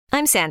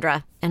I'm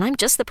Sandra, and I'm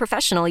just the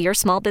professional your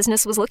small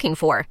business was looking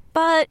for.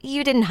 But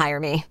you didn't hire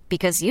me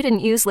because you didn't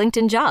use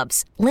LinkedIn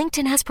Jobs.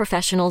 LinkedIn has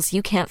professionals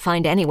you can't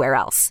find anywhere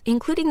else,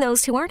 including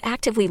those who aren't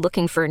actively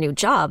looking for a new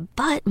job,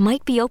 but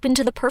might be open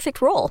to the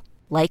perfect role,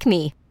 like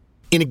me.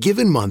 In a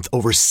given month,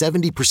 over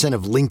 70%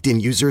 of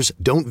LinkedIn users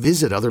don't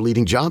visit other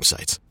leading job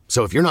sites.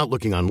 So if you're not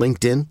looking on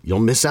LinkedIn, you'll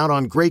miss out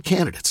on great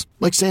candidates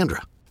like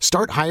Sandra.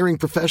 Start hiring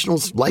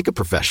professionals like a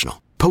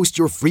professional. Post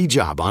your free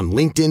job on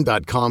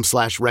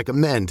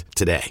linkedin.com/recommend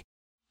today.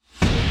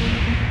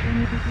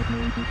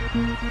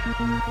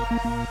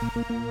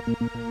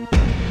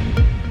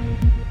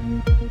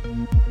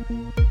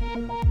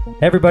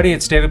 Hey everybody,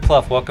 it's David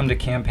Plouffe. Welcome to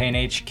Campaign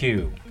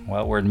HQ.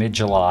 Well, we're in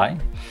mid-July.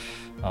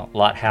 A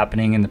lot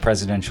happening in the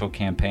presidential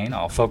campaign.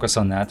 I'll focus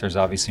on that. There's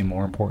obviously,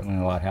 more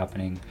importantly, a lot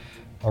happening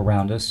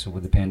around us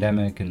with the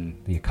pandemic and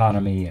the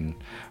economy and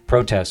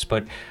protests.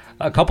 But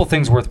a couple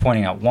things worth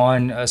pointing out.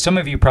 One, some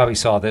of you probably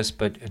saw this,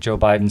 but Joe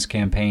Biden's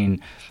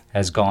campaign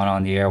has gone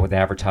on the air with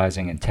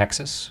advertising in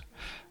Texas.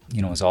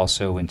 Is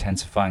also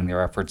intensifying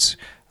their efforts,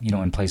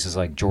 in places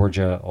like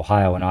Georgia,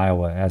 Ohio, and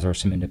Iowa, as are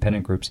some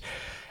independent groups.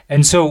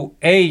 And so,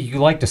 you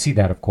like to see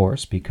that, of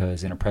course,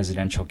 because in a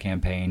presidential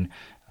campaign,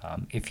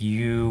 if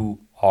you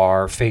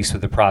are faced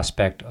with the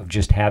prospect of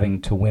just having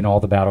to win all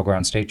the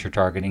battleground states you're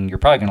targeting, you're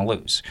probably going to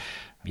lose.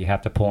 You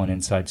have to pull an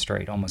inside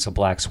straight, almost a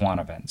black swan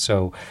event.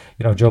 So,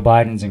 Joe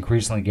Biden's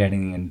increasingly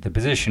getting in the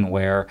position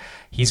where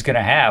he's going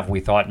to have, we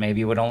thought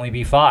maybe it would only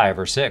be 5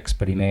 or 6,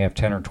 but he may have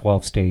 10 or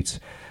 12 states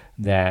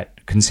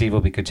that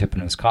conceivably could tip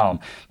into his column.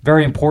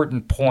 Very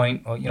important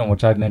point,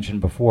 which I've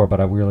mentioned before,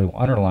 but I really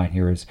underline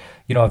here is,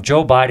 if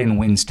Joe Biden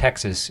wins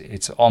Texas,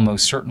 it's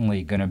almost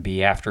certainly going to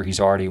be after he's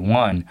already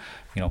won,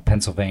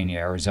 Pennsylvania,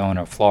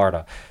 Arizona,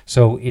 Florida.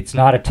 So it's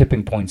not a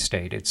tipping point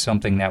state. It's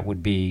something that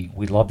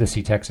we'd love to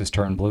see Texas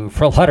turn blue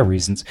for a lot of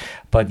reasons,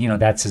 but,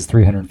 that's his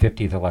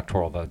 350th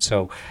electoral vote.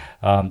 So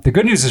the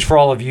good news is for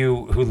all of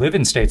you who live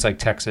in states like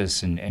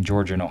Texas and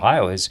Georgia and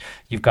Ohio is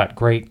you've got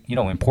great,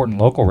 important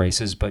local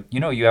races, but,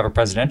 you have a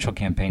presidential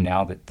campaign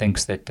now that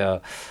thinks that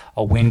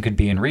a win could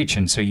be in reach.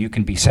 And so you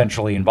can be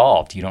centrally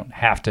involved. You don't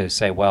have to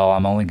say, well,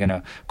 I'm only going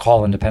to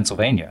call into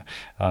Pennsylvania.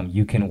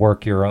 You can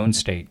work your own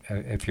state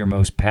if you're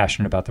most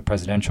passionate about the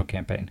presidential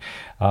campaign.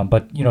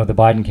 But, the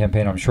Biden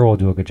campaign, I'm sure, will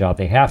do a good job.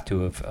 They have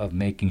to of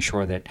making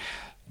sure that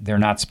they're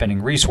not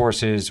spending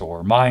resources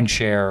or mind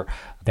share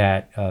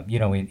that,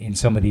 in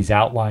some of these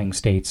outlying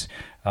states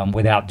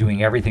without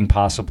doing everything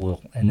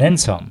possible and then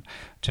some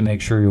to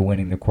make sure you're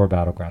winning the core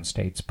battleground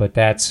states. But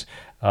that's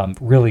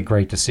really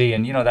great to see.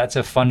 And, that's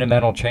a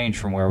fundamental change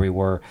from where we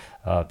were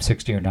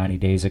 60 or 90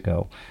 days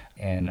ago.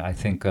 And I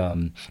think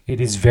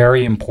it is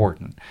very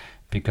important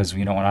because,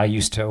 when I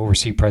used to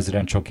oversee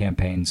presidential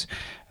campaigns,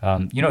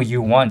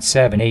 you want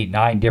 7, 8,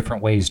 9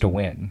 different ways to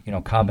win,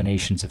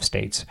 combinations of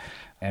states.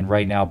 And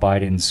right now,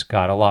 Biden's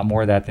got a lot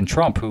more of that than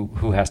Trump,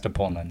 who has to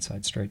pull an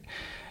inside straight.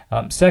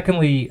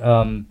 Secondly,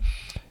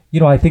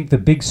 I think the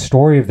big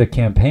story of the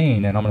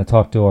campaign, and I'm going to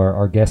talk to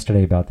our guest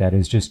today about that,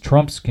 is just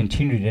Trump's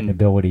continued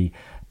inability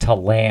to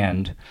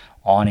land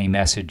on a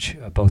message,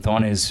 both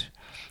on his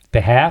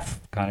behalf,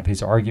 kind of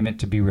his argument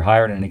to be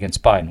rehired, and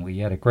against Biden. We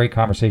had a great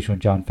conversation with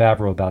Jon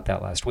Favreau about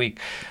that last week.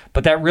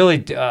 But that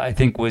really, I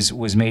think,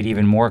 was made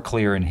even more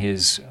clear in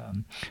his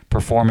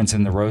performance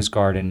in the Rose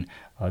Garden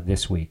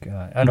this week.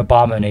 An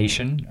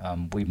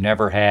abomination. We've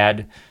never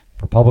had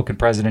Republican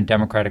president,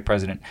 Democratic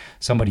president,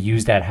 somebody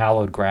use that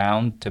hallowed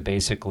ground to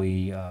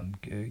basically,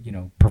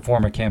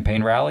 perform a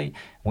campaign rally.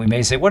 We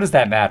may say, what does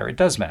that matter? It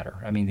does matter.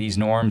 I mean, these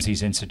norms,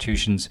 these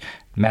institutions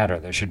matter.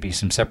 There should be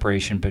some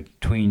separation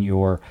between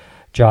your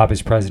job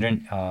as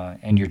president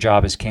and your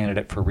job as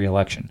candidate for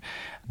re-election.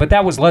 But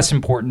that was less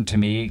important to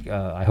me.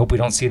 I hope we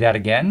don't see that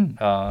again,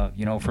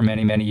 for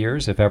many, many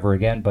years, if ever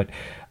again. But,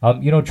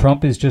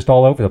 Trump is just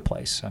all over the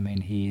place. I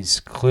mean, he's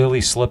clearly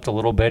slipped a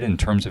little bit in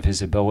terms of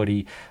his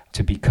ability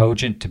to be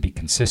cogent, to be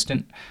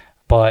consistent.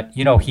 But,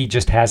 he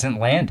just hasn't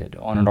landed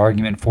on an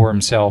argument for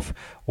himself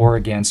or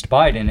against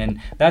Biden.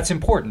 And that's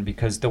important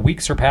because the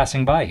weeks are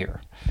passing by here.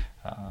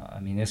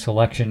 This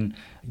election,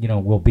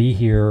 will be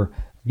here,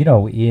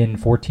 in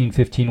 14,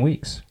 15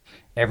 weeks.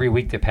 Every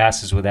week that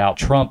passes without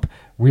Trump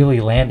really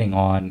landing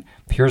on,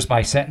 here's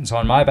my sentence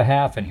on my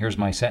behalf and here's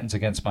my sentence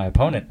against my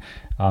opponent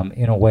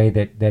in a way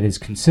that is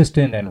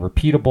consistent and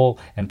repeatable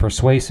and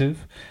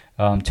persuasive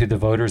to the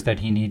voters that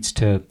he needs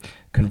to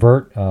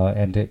convert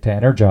and to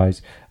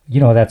energize,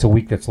 that's a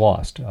week that's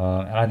lost. And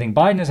I think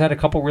Biden has had a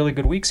couple really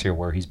good weeks here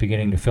where he's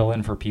beginning to fill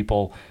in for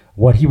people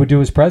what he would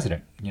do as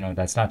president.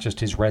 That's not just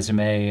his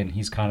resume and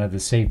he's kind of the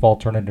safe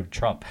alternative to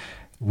Trump.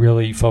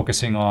 Really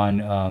focusing on,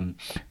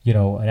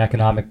 an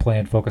economic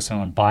plan, focusing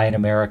on Buy an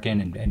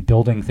American and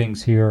building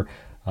things here.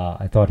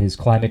 I thought his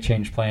climate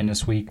change plan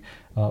this week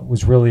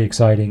was really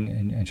exciting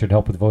and should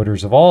help with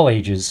voters of all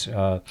ages,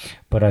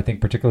 but I think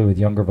particularly with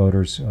younger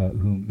voters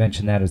who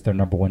mention that as their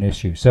number one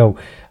issue. So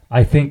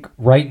I think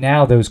right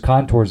now those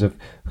contours of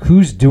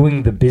who's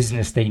doing the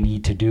business they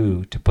need to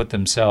do to put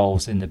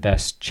themselves in the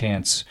best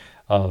chance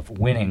of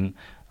winning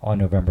on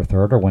November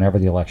 3rd or whenever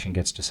the election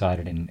gets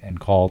decided and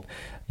called,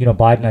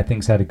 Biden, I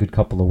think, has had a good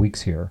couple of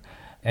weeks here.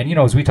 And,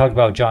 as we talked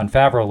about Jon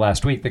Favreau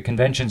last week, the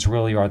conventions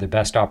really are the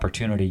best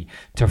opportunity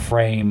to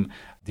frame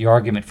the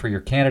argument for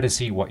your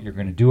candidacy, what you're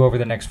going to do over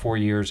the next 4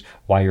 years,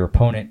 why your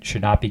opponent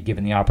should not be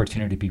given the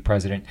opportunity to be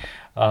president.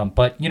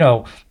 But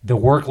the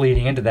work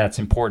leading into that's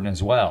important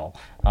as well.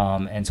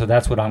 And so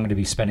that's what I'm going to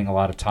be spending a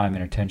lot of time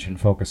and attention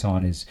focus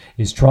on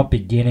is Trump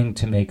beginning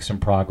to make some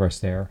progress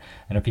there.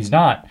 And if he's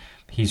not,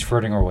 he's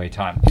frittering away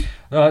time.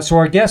 So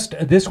our guest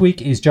this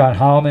week is John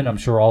Heilemann. I'm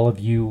sure all of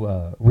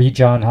you read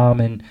John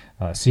Heilemann,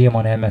 see him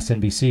on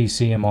MSNBC,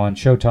 see him on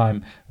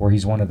Showtime, where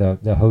he's one of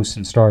the hosts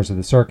and stars of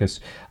the circus.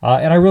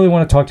 And I really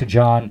want to talk to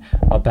John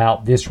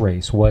about this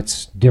race,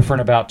 what's different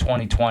about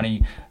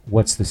 2020,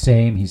 what's the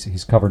same.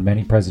 He's covered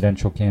many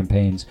presidential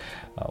campaigns,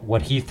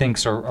 what he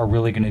thinks are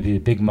really going to be the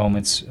big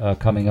moments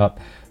coming up,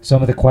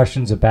 some of the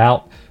questions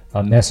about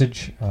a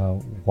message,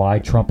 why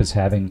Trump is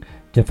having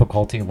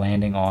difficulty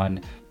landing on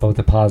both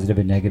a positive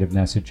and negative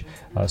message,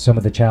 some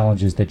of the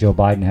challenges that Joe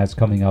Biden has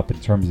coming up in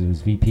terms of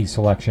his VP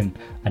selection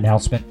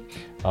announcement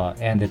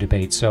and the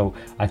debate. So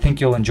I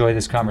think you'll enjoy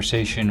this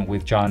conversation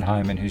with John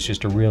Heilemann, who's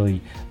just a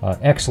really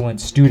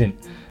excellent student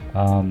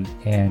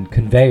and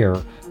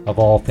conveyor of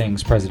all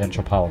things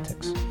presidential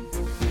politics.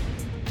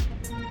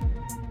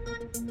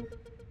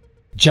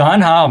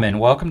 John Heilemann,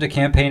 welcome to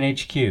Campaign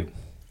HQ.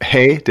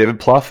 Hey, David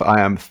Plouffe,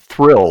 I am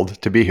thrilled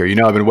to be here.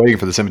 I've been waiting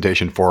for this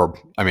invitation for,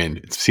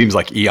 it seems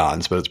like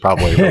eons, but it's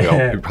probably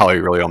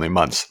really only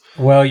months.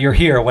 Well, you're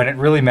here when it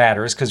really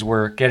matters because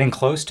we're getting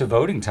close to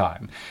voting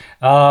time.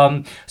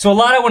 So a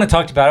lot I want to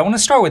talk about. I want to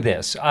start with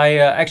this. I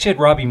actually had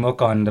Robbie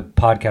Mook on the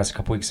podcast a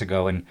couple weeks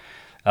ago, and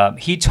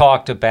he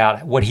talked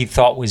about what he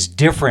thought was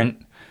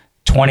different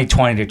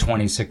 2020 to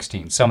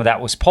 2016. Some of that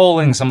was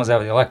polling, some of that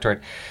was the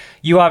electorate.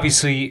 You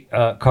obviously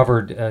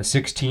covered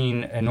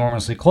 16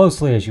 enormously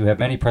closely, as you have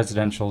many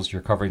presidentials.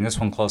 You're covering this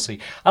one closely.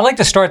 I'd like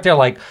to start there.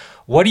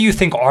 What do you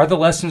think are the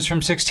lessons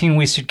from 16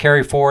 we should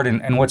carry forward,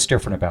 and what's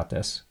different about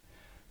this?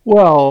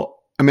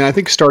 Well, I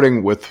think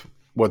starting with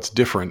what's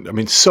different.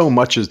 So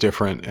much is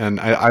different. And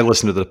I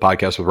listened to the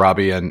podcast with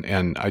Robbie,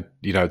 and I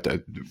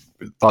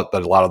thought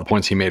that a lot of the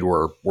points he made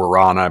were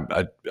wrong.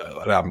 I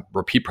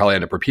probably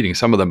end up repeating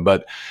some of them.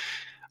 But,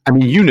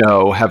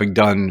 having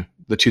done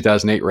the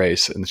 2008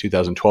 race and the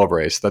 2012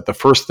 race, that the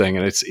first thing,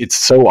 and it's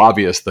so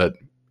obvious that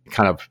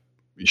kind of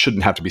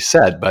shouldn't have to be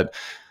said, but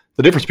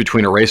the difference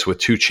between a race with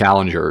two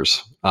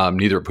challengers,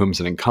 neither of whom is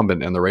an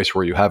incumbent, and the race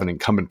where you have an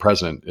incumbent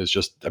president is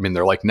just,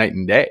 they're like night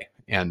and day.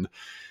 And,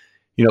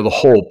 the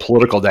whole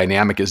political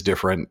dynamic is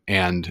different.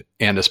 And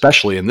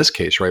especially in this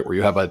case, right, where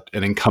you have an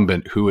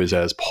incumbent who is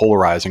as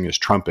polarizing as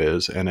Trump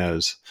is and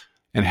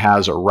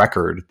has a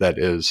record that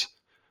is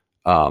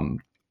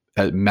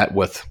met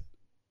with,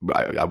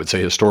 I would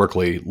say,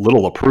 historically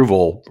little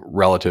approval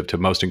relative to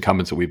most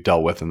incumbents that we've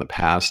dealt with in the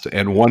past,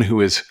 and one who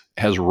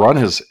has run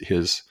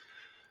his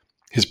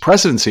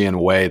presidency in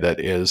a way that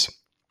is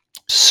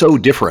so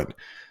different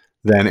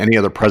than any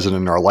other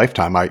president in our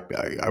lifetime. I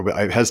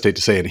hesitate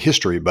to say in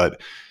history, but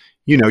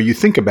you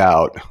think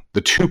about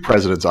the two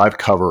presidents I've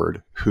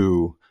covered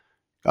who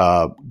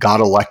got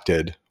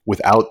elected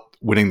without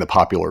winning the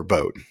popular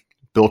vote,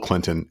 Bill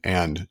Clinton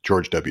and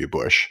George W.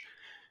 Bush,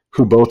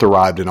 who both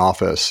arrived in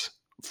office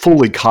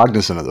fully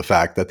cognizant of the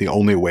fact that the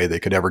only way they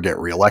could ever get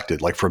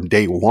reelected, like from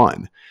day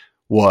one,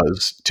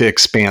 was to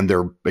expand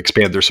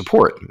their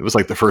support. It was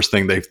like the first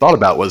thing they thought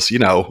about was,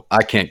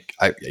 Clinton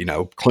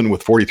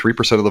with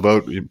 43% of the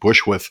vote,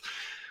 Bush with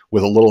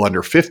a little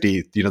under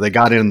 50, they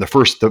got in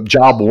the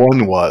job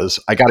one was,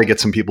 I got to get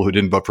some people who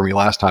didn't vote for me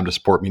last time to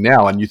support me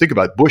now. And you think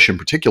about Bush in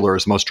particular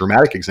as the most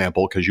dramatic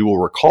example, because you will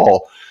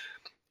recall,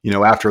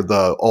 after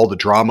all the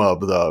drama of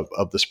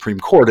the Supreme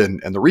Court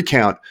and the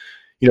recount,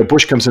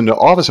 Bush comes into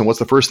office, and what's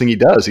the first thing he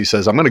does? He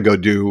says, I'm going to go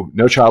do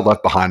No Child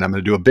Left Behind. I'm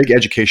going to do a big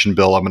education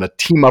bill. I'm going to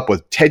team up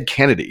with Ted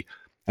Kennedy,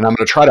 and I'm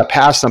going to try to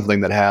pass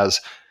something that has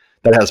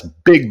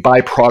big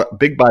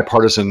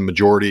bipartisan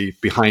majority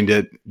behind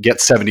it, get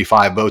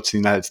 75 votes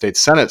in the United States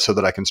Senate so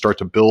that I can start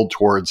to build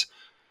towards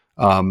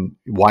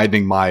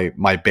widening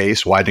my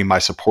base, widening my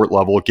support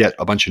level, get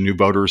a bunch of new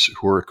voters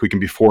who can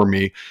be for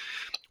me,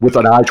 with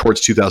an eye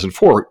towards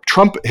 2004.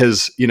 Trump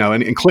has,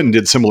 and Clinton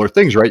did similar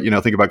things, right?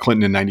 Think about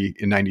Clinton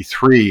in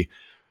 93,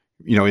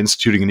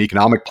 instituting an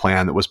economic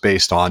plan that was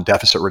based on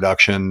deficit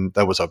reduction.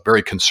 That was a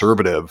very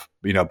conservative,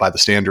 by the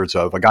standards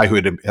of a guy who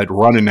had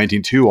run in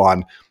 1992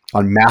 on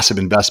massive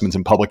investments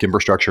in public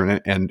infrastructure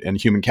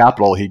and human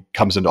capital. He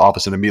comes into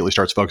office and immediately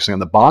starts focusing on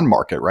the bond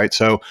market, right?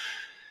 So,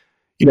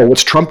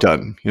 what's Trump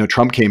done?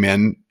 Trump came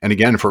in, and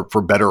again,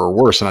 for better or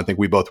worse, and I think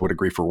we both would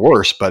agree for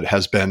worse, but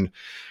has been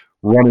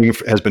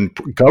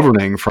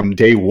governing from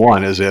day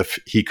one as if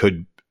he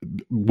could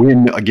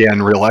win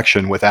again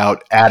re-election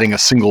without adding a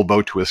single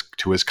vote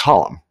to his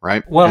column,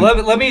 right? Well,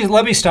 let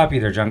me stop you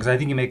there, John, because I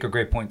think you make a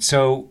great point.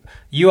 So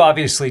you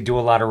obviously do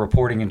a lot of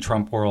reporting in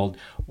Trump world.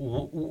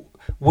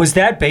 was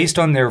that based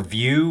on their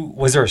view?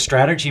 Was there a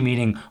strategy,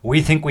 meaning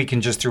we think we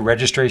can just through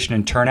registration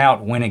and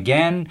turnout win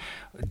again?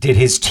 Did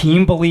his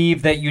team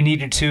believe that you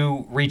needed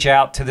to reach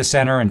out to the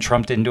center and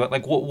Trump didn't do it?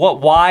 Like,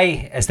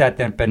 why has that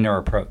then been their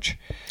approach?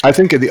 I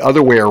think the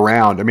other way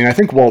around. I mean, I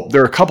think, well,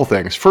 there are a couple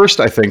things. First,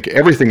 I think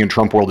everything in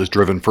Trump world is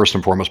driven first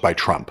and foremost by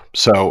Trump.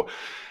 So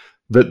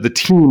the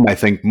team, I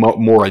think,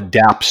 more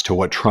adapts to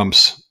what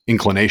Trump's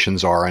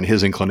inclinations are. And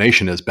his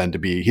inclination has been to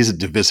be, he's a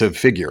divisive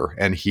figure.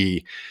 And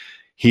he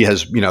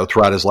has,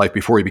 throughout his life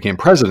before he became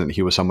president,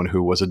 he was someone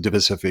who was a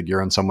divisive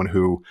figure and someone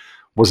who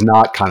was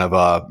not kind of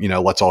a,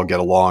 let's all get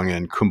along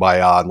and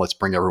kumbaya and let's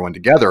bring everyone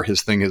together.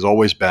 His thing has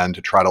always been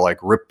to try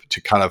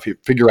to kind of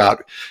figure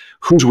out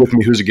who's with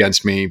me, who's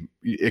against me,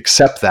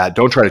 accept that,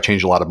 don't try to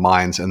change a lot of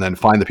minds, and then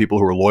find the people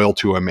who are loyal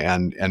to him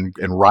and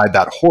ride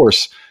that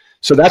horse.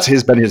 So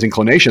that's been his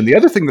inclination. The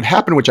other thing that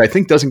happened, which I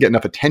think doesn't get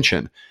enough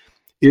attention,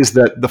 is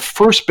that the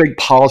first big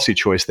policy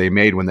choice they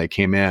made when they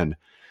came in,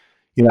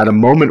 at a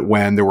moment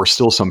when there were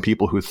still some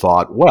people who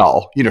thought,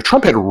 well,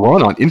 Trump had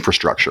run on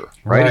infrastructure,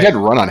 right? He had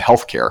run on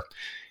healthcare.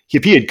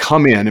 If he had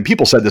come in, and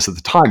people said this at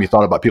the time, you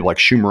thought about people like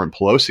Schumer and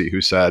Pelosi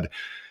who said,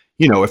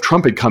 if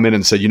Trump had come in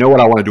and said, I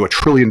want to do $1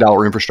 trillion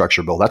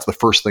infrastructure bill, that's the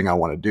first thing I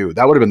want to do.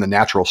 That would have been the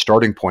natural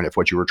starting point if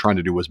what you were trying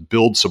to do was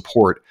build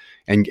support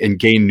and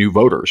gain new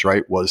voters,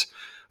 right? Was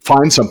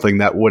find something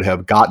that would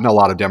have gotten a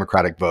lot of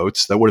Democratic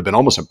votes that would have been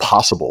almost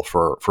impossible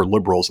for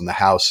liberals in the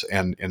House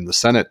and in the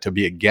Senate to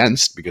be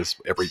against, because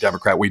every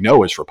Democrat we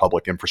know is for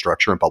public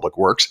infrastructure and public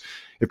works.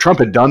 If Trump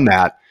had done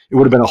that, it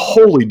would have been a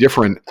wholly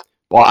different,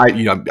 well, I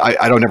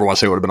don't ever want to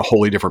say it would have been a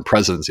wholly different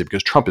presidency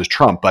because Trump is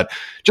Trump, but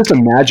just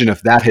imagine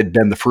if that had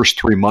been the first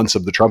 3 months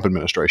of the Trump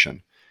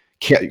administration.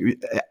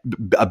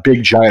 A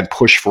big giant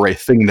push for a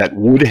thing that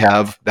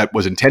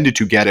was intended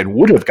to get and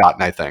would have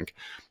gotten, I think,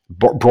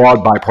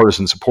 broad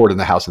bipartisan support in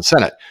the House and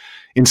Senate.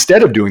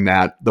 Instead of doing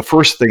that, the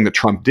first thing that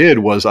Trump did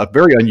was a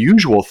very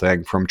unusual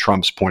thing from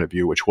Trump's point of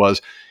view, which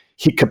was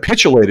he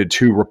capitulated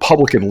to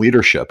Republican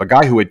leadership. A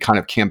guy who had kind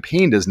of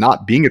campaigned as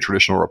not being a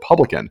traditional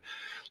Republican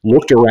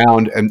looked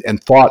around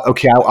and thought,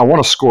 okay, I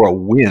want to score a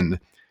win.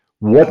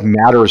 What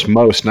matters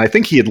most? And I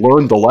think he had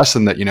learned the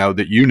lesson that,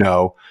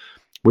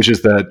 which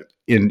is that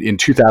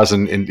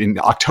in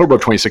October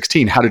of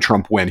 2016, how did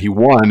Trump win? He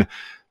won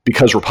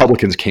because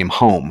Republicans came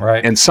home.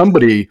 Right. And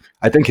somebody,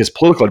 I think his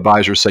political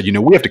advisor said,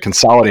 we have to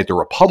consolidate the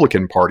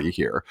Republican Party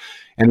here.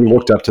 And he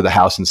looked up to the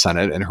House and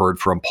Senate and heard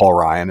from Paul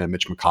Ryan and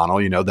Mitch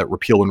McConnell, that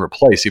repeal and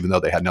replace, even though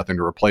they had nothing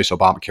to replace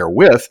Obamacare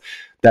with,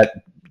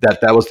 that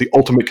was the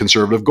ultimate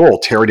conservative goal,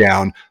 tear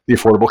down the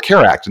Affordable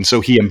Care Act. And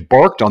so he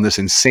embarked on this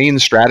insane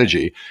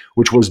strategy,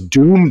 which was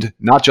doomed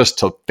not just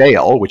to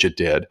fail, which it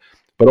did,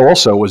 but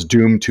also was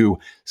doomed to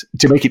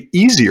make it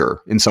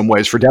easier in some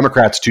ways for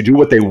Democrats to do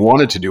what they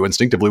wanted to do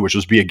instinctively, which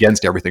was be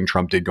against everything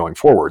Trump did going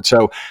forward.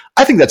 So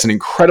I think that's an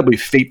incredibly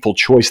fateful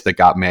choice that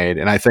got made.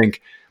 And I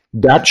think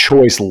that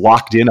choice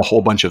locked in a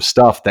whole bunch of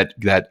stuff that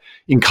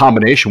in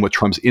combination with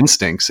Trump's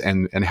instincts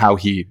and how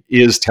he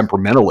is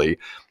temperamentally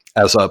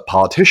as a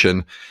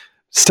politician,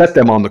 set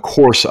them on the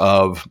course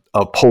of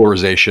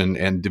polarization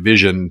and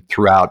division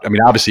throughout. I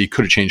mean, obviously, he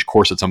could have changed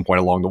course at some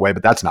point along the way,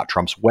 but that's not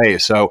Trump's way.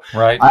 So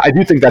right. I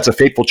do think that's a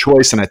fateful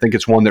choice, and I think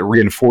it's one that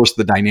reinforced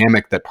the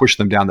dynamic that pushed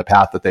them down the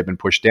path that they've been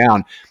pushed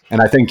down.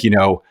 And I think,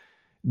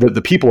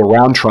 the people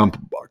around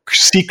Trump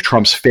seek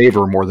Trump's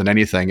favor more than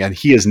anything, and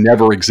he has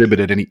never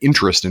exhibited any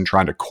interest in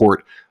trying to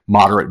court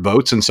moderate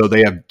votes. And so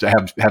they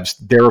have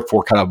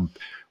therefore kind of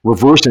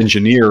reverse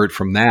engineered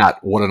from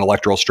that what an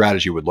electoral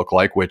strategy would look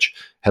like, which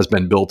has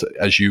been built,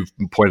 as you've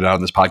pointed out on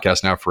this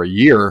podcast now for a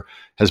year,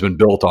 has been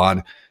built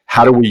on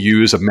how do we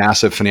use a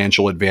massive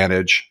financial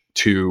advantage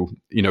to,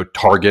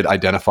 target,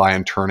 identify,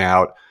 and turn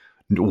out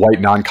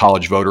white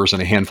non-college voters in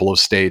a handful of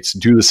states,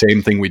 do the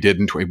same thing we did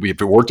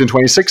if it worked in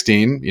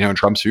 2016, in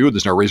Trump's view,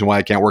 there's no reason why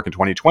it can't work in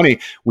 2020.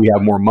 We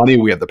have more money,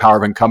 we have the power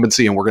of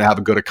incumbency, and we're going to have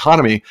a good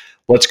economy.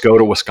 Let's go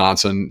to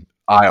Wisconsin,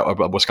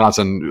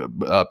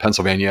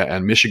 Pennsylvania,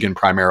 and Michigan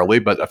primarily,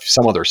 but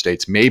some other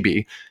states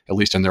maybe, at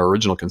least in their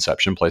original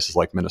conception, places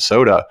like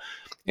Minnesota,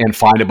 and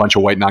find a bunch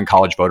of white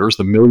non-college voters,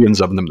 the millions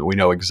of them that we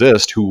know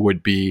exist, who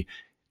would be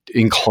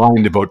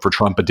inclined to vote for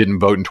Trump but didn't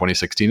vote in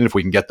 2016. And if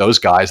we can get those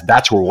guys,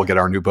 that's where we'll get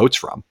our new votes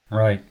from.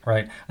 Right.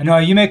 I know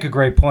you make a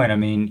great point. I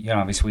mean,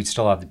 obviously we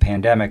still have the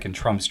pandemic and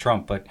Trump's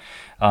Trump, but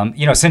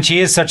since he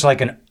is such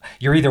like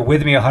you're either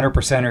with me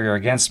 100% or you're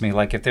against me.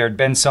 Like if there had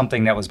been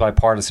something that was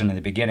bipartisan in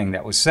the beginning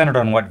that was centered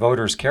on what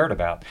voters cared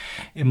about,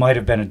 it might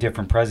have been a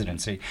different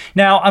presidency.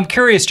 Now, I'm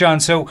curious, John,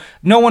 so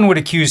no one would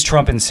accuse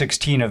Trump in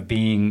 2016 of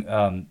being,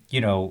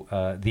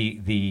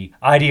 the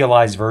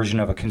idealized version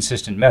of a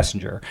consistent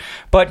messenger.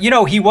 But,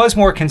 he was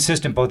more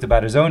consistent both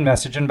about his own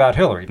message and about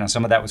Hillary. Now,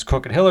 some of that was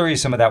crooked Hillary.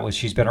 Some of that was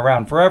she's been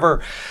around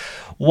forever.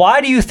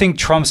 Why do you think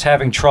Trump's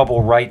having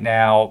trouble right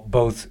now,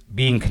 both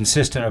being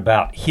consistent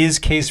about his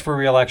case for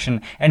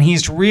re-election and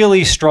he's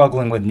really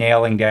struggling with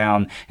nailing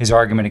down his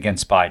argument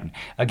against Biden?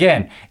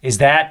 Again, is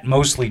that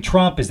mostly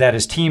Trump? Is that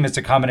his team? It's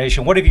a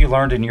combination. What have you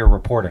learned in your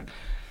reporting?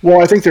 Well,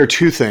 I think there are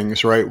two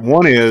things, right?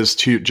 One is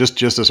to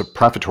just as a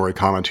prefatory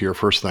comment to your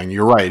first thing,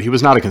 you're right. He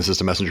was not a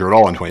consistent messenger at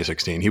all in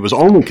 2016. He was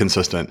only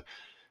consistent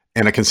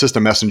and a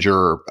consistent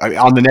messenger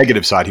on the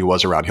negative side. He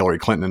was around Hillary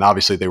Clinton, and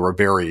obviously they were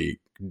very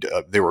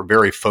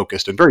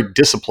focused and very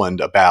disciplined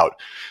about.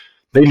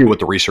 They knew what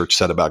the research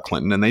said about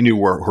Clinton, and they knew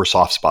where her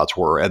soft spots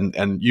were.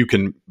 And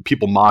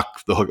people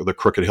mock the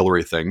crooked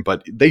Hillary thing,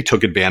 but they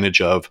took advantage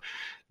of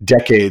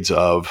decades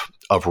of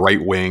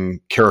right-wing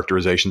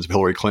characterizations of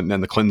Hillary Clinton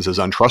and the Clintons as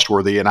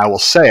untrustworthy. And I will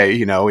say,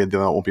 it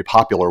won't be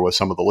popular with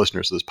some of the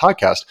listeners of this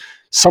podcast,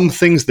 some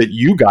things that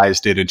you guys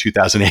did in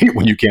 2008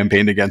 when you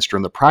campaigned against her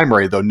in the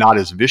primary, though not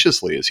as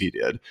viciously as he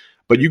did,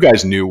 but you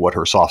guys knew what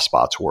her soft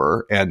spots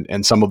were.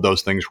 And some of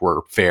those things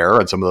were fair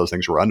and some of those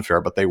things were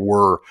unfair, but they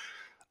were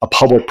a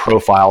public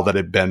profile that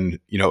had been,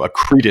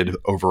 accreted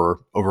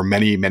over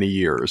many, many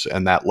years.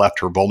 And that left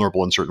her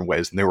vulnerable in certain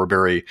ways. And they were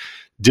very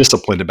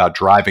disciplined about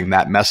driving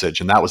that message.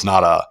 And that was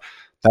not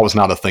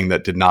a thing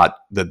that did not,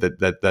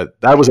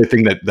 that was a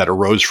thing that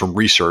arose from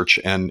research.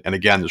 And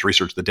again, there's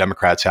research the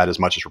Democrats had as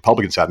much as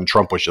Republicans had. And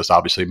Trump was just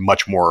obviously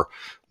much more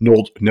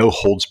no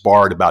holds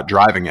barred about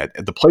driving it.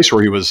 The place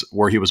where he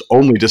was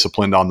only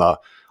disciplined on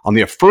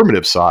the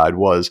affirmative side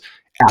was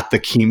at the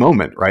key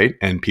moment, right?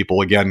 And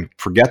people again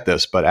forget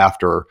this, but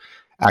after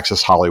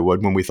Access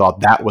Hollywood, when we thought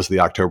that was the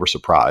October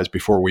surprise,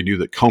 before we knew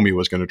that Comey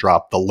was going to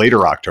drop the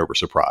later October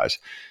surprise,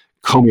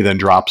 Comey then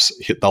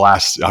hit the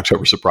last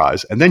October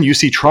surprise. And then you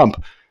see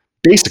Trump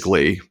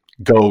basically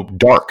go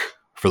dark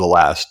for the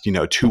last,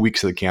 2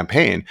 weeks of the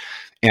campaign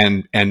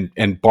and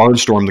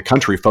barnstorm the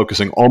country,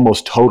 focusing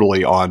almost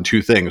totally on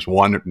two things: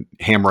 one,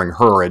 hammering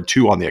her, and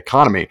two, on the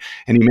economy.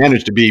 And he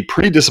managed to be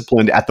pretty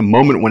disciplined at the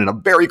moment when, in a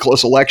very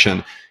close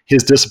election,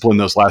 his discipline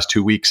those last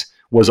 2 weeks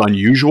was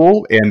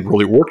unusual and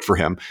really worked for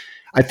him.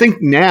 I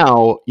think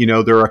now,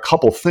 there are a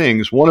couple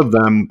things. One of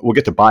them, we'll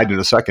get to Biden in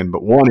a second,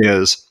 but one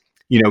is,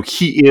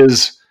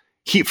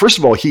 first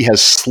of all, he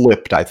has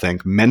slipped, I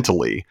think,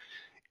 mentally,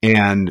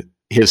 and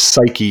his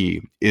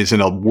psyche is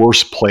in a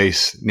worse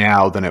place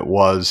now than it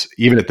was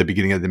even at the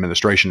beginning of the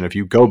administration. If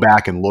you go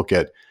back and look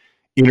at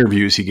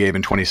interviews he gave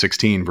in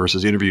 2016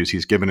 versus interviews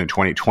he's given in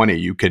 2020,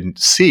 you can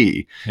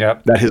see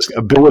that his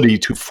ability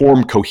to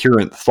form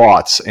coherent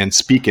thoughts and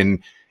speak in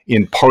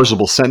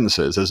parsable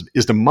sentences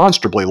is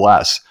demonstrably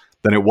less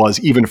than it was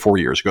even 4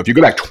 years ago. If you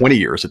go back 20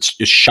 years, it's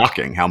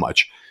shocking how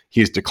much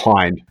he's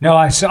declined. No,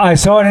 I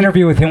saw an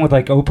interview with him with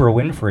like Oprah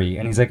Winfrey,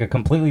 and he's like a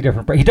completely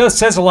different. He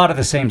says a lot of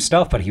the same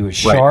stuff, but he was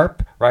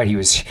sharp, right? He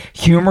was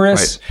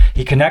humorous. Right.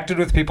 He connected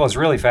with people. It's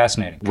really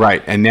fascinating.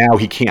 Right, and now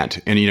he can't.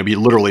 And he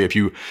literally, if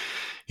you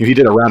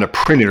did a round of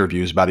print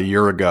interviews about a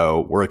year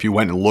ago, where if you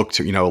went and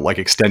looked, like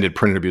extended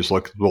print interviews,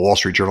 look the Wall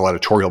Street Journal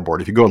editorial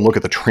board, if you go and look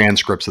at the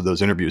transcripts of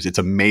those interviews, it's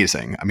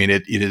amazing. I mean,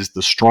 it is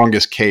the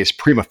strongest case,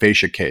 prima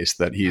facie case,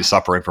 that he's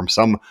suffering from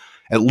some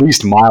at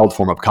least mild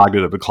form of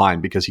cognitive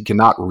decline, because he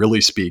cannot really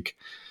speak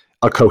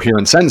a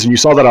coherent sentence. And you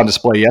saw that on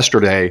display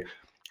yesterday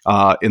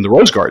in the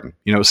Rose Garden,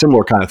 a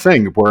similar kind of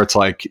thing, where it's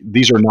like,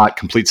 these are not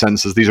complete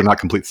sentences. These are not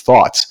complete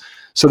thoughts.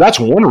 So that's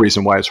one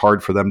reason why it's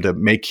hard for them to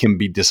make him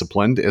be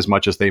disciplined as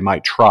much as they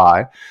might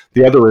try.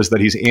 The other is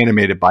that he's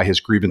animated by his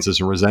grievances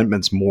and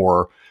resentments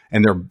more,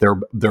 and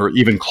they're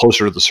even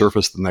closer to the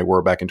surface than they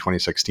were back in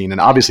 2016.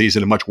 And obviously he's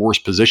in a much worse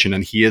position,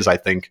 and he is, I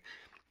think,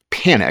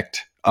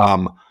 panicked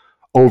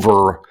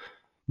over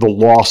the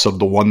loss of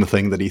the one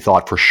thing that he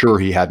thought for sure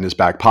he had in his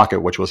back pocket,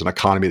 which was an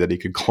economy that he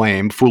could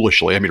claim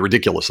foolishly,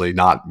 ridiculously,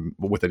 not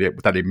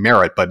without a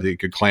merit, but he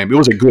could claim it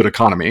was a good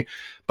economy,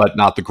 but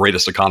not the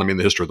greatest economy in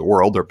the history of the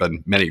world. There have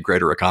been many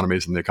greater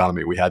economies than the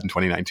economy we had in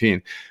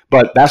 2019.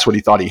 But that's what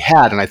he thought he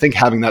had. And I think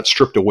having that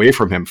stripped away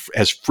from him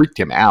has freaked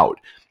him out.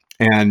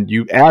 And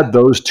you add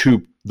those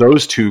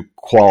two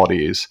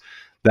qualities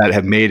that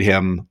have made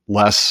him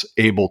less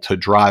able to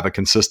drive a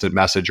consistent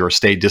message or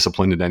stay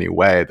disciplined in any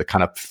way, the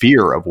kind of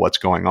fear of what's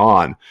going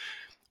on,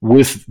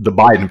 with the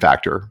Biden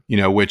factor,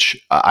 which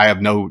I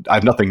have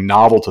nothing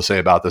novel to say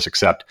about this,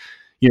 except,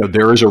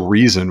 there is a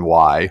reason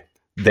why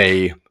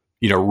they,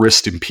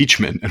 risked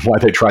impeachment and why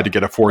they tried to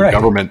get a foreign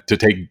government to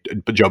take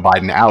Joe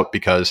Biden out,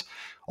 because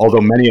although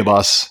many of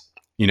us,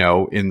 in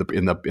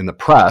the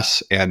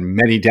press, and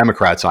many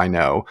Democrats I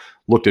know,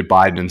 looked at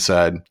Biden and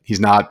said, he's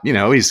not,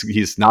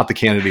 he's not the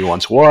candidate he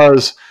once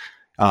was.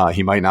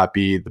 He might not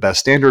be the best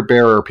standard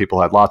bearer.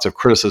 People had lots of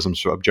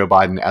criticisms of Joe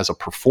Biden as a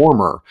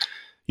performer.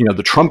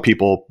 The Trump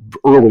people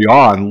early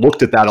on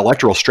looked at that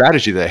electoral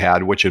strategy they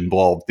had, which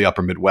involved the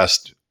upper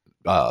Midwest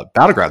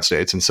battleground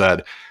states, and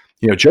said,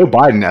 Joe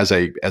Biden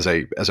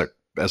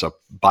as a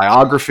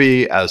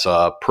biography, as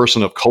a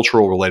person of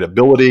cultural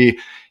relatability,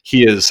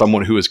 he is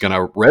someone who is going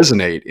to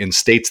resonate in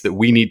states that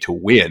we need to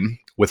win,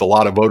 with a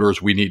lot of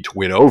voters we need to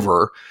win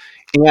over.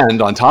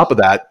 And on top of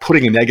that,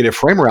 putting a negative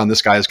frame around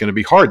this guy is going to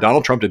be hard.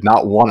 Donald Trump did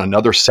not want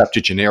another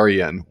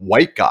septuagenarian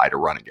white guy to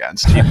run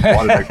against. He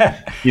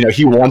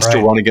wants to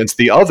run against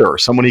the other,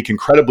 someone he can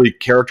credibly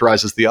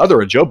characterize as the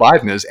other. And Joe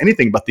Biden is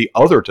anything but the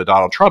other to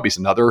Donald Trump. He's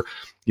another,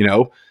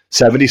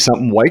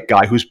 70-something white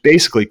guy who's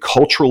basically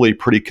culturally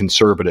pretty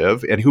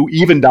conservative, and who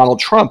even Donald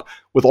Trump,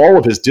 with all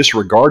of his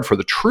disregard for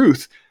the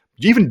truth,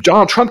 even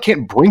Donald Trump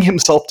can't bring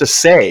himself to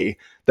say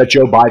that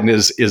Joe Biden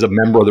is a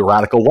member of the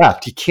radical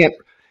left. He can't.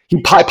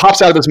 He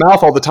pops out of his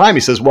mouth all the time.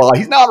 He says, well,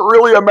 he's not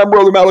really a member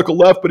of the radical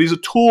left, but he's a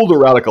tool of the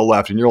radical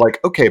left. And you're like,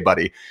 okay,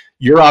 buddy,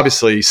 you're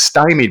obviously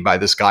stymied by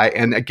this guy.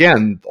 And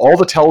again, all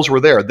the tells were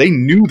there. They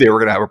knew they were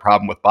going to have a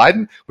problem with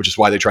Biden, which is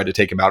why they tried to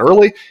take him out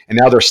early. And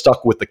now they're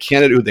stuck with the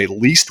candidate who they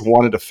least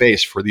wanted to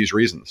face for these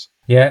reasons.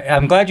 Yeah,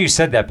 I'm glad you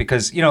said that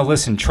because,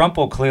 listen, Trump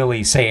will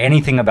clearly say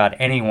anything about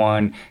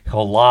anyone.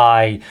 He'll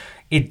lie.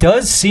 It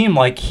does seem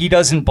like he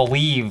doesn't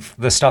believe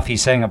the stuff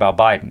he's saying about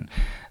Biden.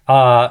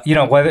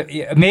 Whether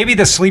maybe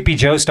the Sleepy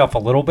Joe stuff a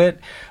little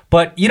bit,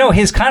 but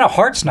his kind of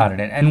heart's not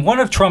in it. And one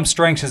of Trump's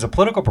strengths as a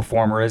political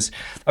performer is,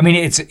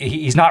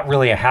 he's not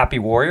really a happy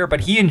warrior,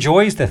 but he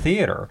enjoys the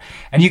theater.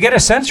 And you get a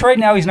sense right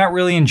now he's not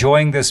really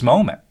enjoying this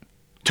moment.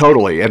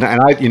 Totally. And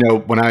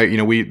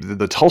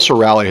the Tulsa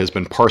rally has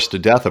been parsed to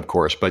death, of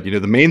course. But, the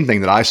main thing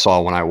that I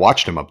saw when I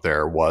watched him up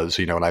there was,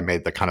 and I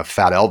made the kind of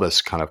Fat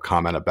Elvis kind of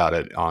comment about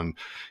it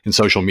in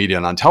social media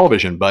and on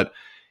television. But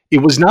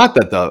it was not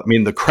that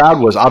the crowd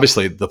was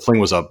obviously, the thing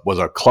was a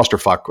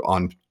clusterfuck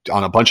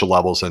on a bunch of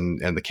levels,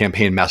 and the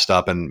campaign messed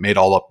up and made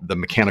all of the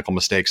mechanical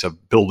mistakes of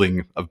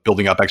building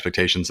up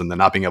expectations and then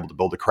not being able to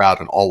build a crowd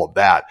and all of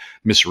that,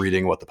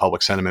 misreading what the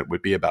public sentiment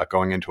would be about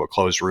going into a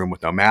closed room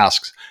with no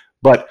masks.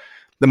 But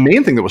the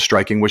main thing that was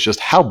striking was just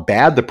how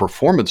bad the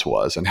performance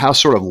was and how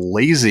sort of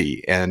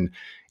lazy and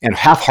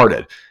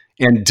half-hearted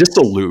and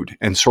dissolute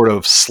and sort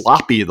of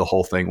sloppy the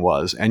whole thing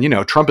was. And,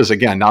 Trump is,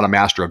 again, not a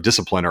master of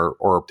discipline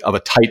or of a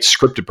tight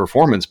scripted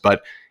performance,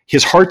 but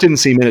his heart didn't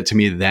seem in it to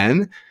me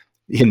then.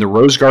 In the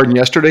Rose Garden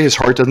yesterday, his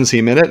heart doesn't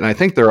seem in it. And I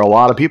think there are a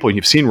lot of people, and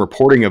you've seen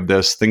reporting of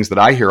this, things that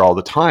I hear all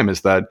the time,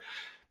 is that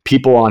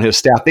people on his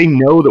staff, they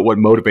know that what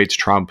motivates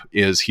Trump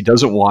is he's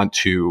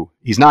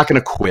not going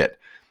to quit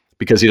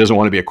because he doesn't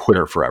want to be a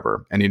quitter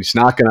forever. And he's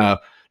not going to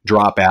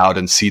drop out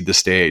and cede the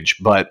stage.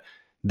 But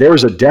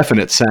there's a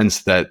definite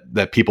sense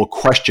that people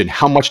question,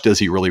 how much does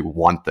he really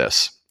want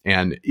this?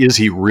 And is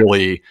he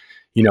really,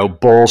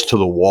 balls to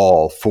the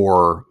wall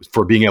for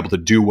being able to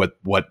do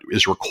what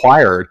is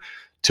required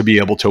to be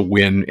able to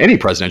win any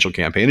presidential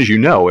campaign? As you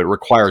know, it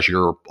requires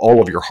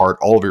all of your heart,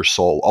 all of your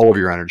soul, all of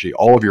your energy,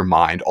 all of your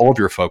mind, all of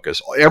your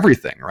focus,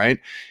 everything, right?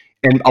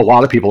 And a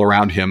lot of people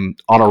around him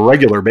on a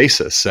regular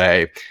basis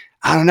say,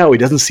 I don't know, he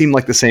doesn't seem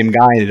like the same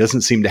guy, and he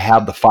doesn't seem to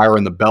have the fire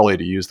in the belly,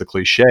 to use the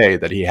cliche,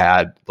 that he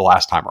had the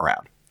last time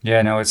around.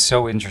 Yeah, no, it's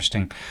so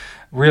interesting.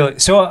 Really.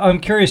 So I'm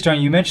curious,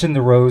 John, you mentioned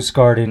the Rose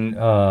Garden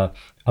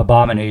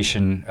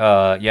abomination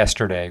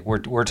yesterday.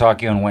 We're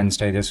talking on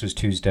Wednesday. This was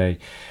Tuesday.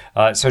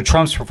 So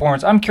Trump's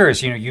performance, I'm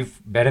curious, you've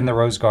been in the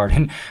Rose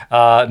Garden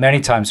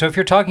many times. So if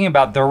you're talking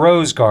about the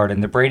Rose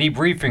Garden, the Brady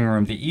briefing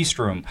room, the East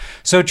Room,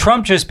 so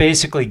Trump just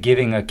basically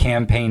giving a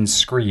campaign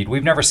screed.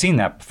 We've never seen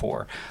that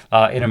before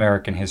in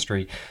American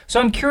history. So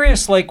I'm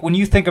curious, when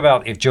you think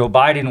about if Joe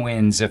Biden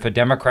wins, if a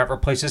Democrat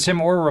replaces him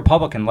or a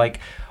Republican,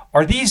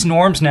 are these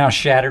norms now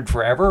shattered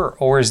forever,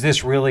 or is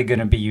this really going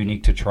to be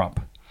unique to Trump?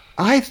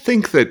 I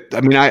think that,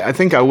 I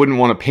think I wouldn't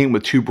want to paint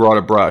with too broad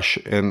a brush,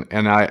 and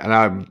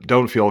I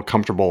don't feel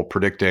comfortable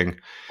predicting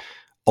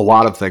a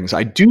lot of things.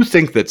 I do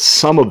think that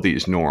some of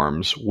these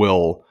norms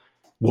will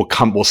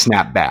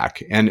snap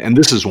back, and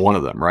this is one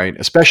of them, right?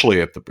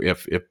 Especially if Joe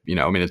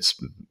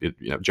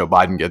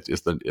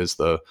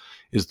Biden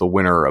is the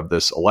winner of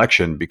this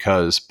election,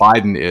 because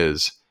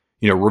Biden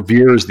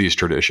reveres these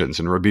traditions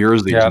and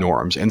reveres these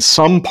norms. And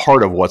some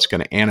part of what's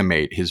going to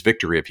animate his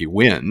victory if he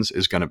wins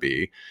is going to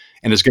be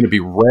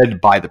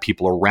read by the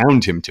people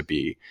around him to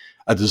be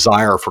a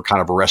desire for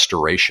kind of a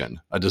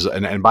restoration.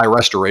 And by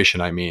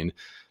restoration, I mean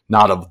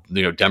not of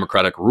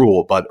democratic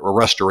rule, but a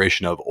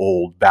restoration of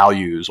old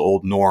values,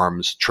 old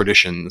norms,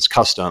 traditions,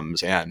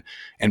 customs, and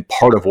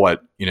part of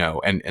what,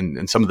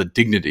 and some of the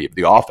dignity of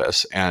the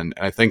office. And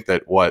I think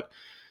that what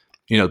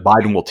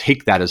Biden will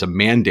take that as a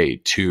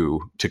mandate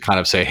to kind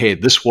of say, hey,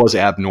 this was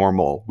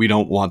abnormal. We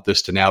don't want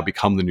this to now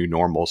become the new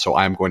normal. So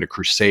I'm going to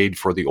crusade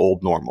for the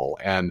old normal.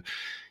 And,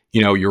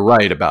 you're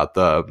right about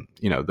I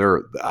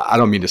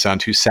don't mean to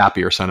sound too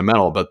sappy or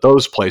sentimental, but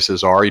those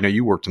places are,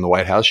 you worked in the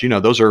White House,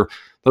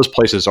 those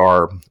places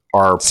are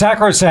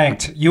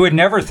sacrosanct. You would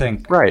never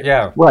think. Right.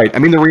 Yeah. Right.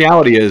 The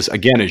reality is,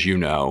 again, as you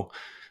know,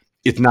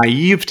 it's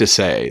naive to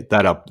say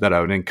that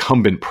an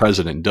incumbent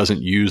president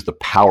doesn't use the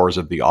powers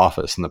of the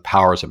office and the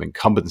powers of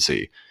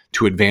incumbency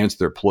to advance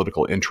their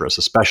political interests,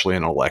 especially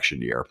in an election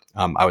year.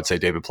 I would say,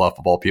 David Plouffe,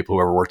 of all people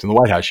who ever worked in the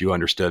White House, you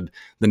understood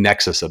the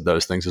nexus of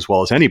those things as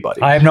well as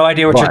anybody. I have no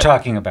idea what you're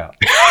talking about.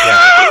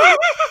 Yeah.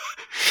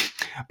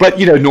 But,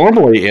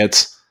 normally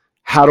it's,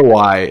 how do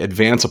I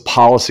advance a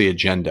policy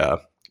agenda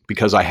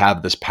because I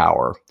have this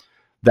power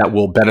that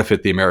will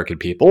benefit the American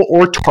people,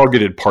 or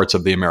targeted parts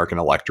of the American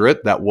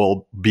electorate that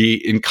will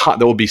be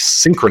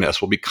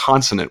synchronous, will be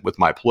consonant with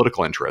my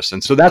political interests.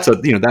 And so that's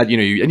you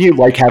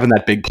like having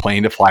that big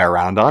plane to fly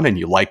around on, and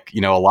you like,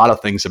 a lot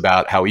of things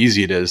about how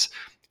easy it is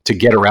to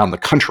get around the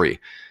country.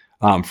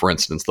 For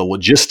instance, the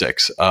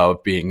logistics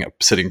of being a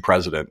sitting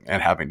president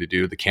and having to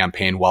do the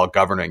campaign while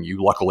governing.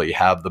 You luckily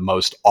have the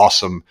most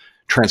awesome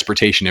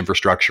transportation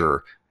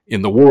infrastructure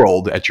in the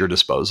world at your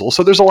disposal.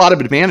 So there's a lot of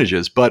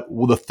advantages, but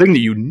the thing that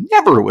you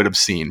never would have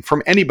seen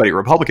from anybody,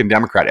 Republican,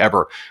 Democrat,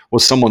 ever,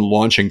 was someone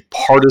launching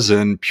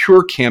partisan,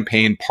 pure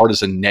campaign,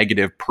 partisan,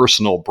 negative,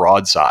 personal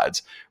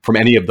broadsides from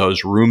any of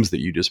those rooms that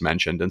you just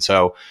mentioned. And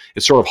so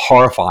it's sort of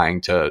horrifying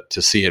to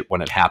see it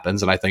when it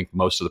happens. And I think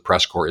most of the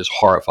press corps is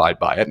horrified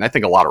by it. And I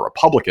think a lot of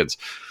Republicans,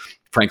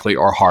 frankly,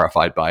 are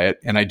horrified by it.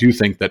 And I do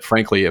think that,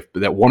 frankly,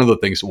 that one of the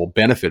things that will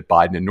benefit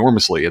Biden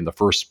enormously in the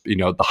first,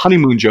 the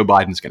honeymoon Joe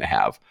Biden's going to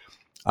have.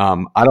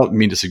 I don't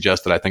mean to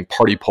suggest that I think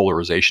party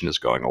polarization is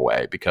going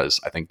away, because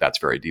I think that's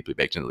very deeply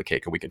baked into the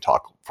cake, and we can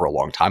talk for a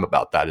long time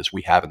about that as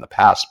we have in the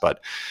past.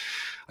 But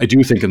I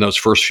do think in those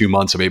first few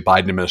months of a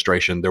Biden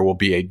administration, there will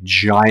be a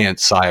giant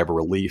sigh of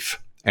relief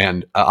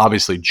and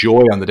obviously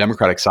joy on the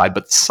Democratic side,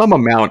 but some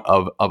amount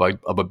of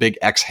a big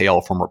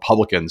exhale from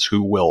Republicans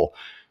who will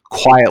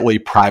quietly,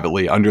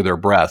 privately, under their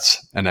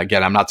breaths. And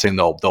again, I'm not saying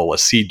they'll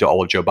accede to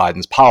all of Joe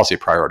Biden's policy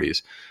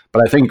priorities,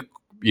 but I think,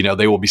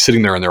 they will be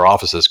sitting there in their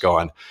offices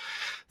going,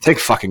 thank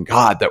fucking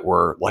God that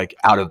we're like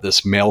out of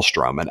this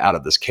maelstrom and out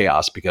of this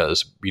chaos,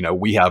 because,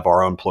 we have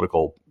our own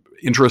political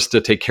interests to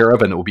take care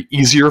of, and it will be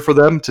easier for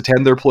them to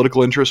tend their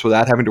political interests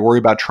without having to worry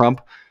about Trump.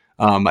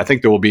 I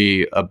think there will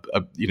be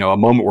a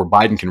moment where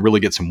Biden can really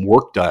get some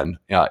work done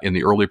in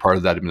the early part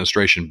of that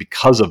administration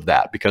because of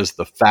that, because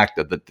the fact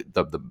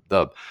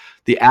that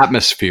the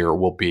atmosphere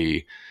will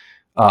be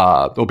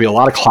there'll be a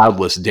lot of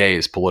cloudless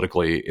days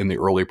politically in the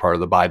early part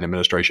of the Biden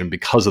administration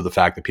because of the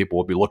fact that people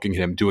will be looking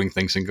at him doing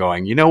things and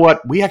going, you know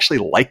what, we actually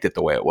liked it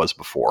the way it was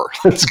before.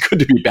 It's good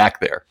to be back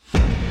there.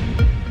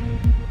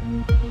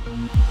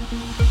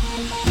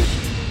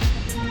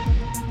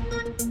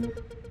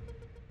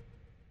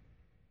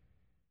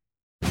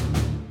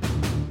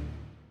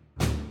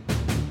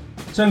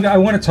 So I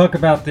want to talk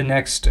about the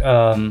next,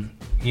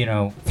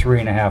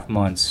 3.5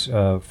 months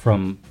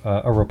from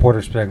a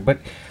reporter's perspective. But,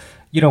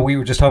 we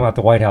were just talking about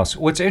the White House.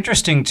 What's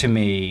interesting to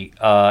me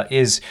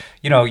is,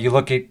 you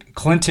look at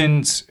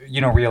Clinton's,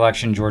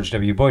 reelection, George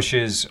W.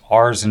 Bush's,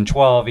 ours in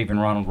 12, even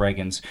Ronald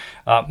Reagan's.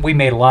 We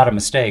made a lot of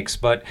mistakes,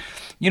 but,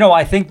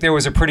 I think there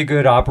was a pretty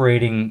good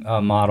operating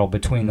model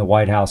between the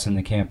White House and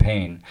the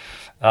campaign.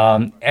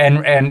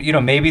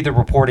 And maybe the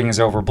reporting is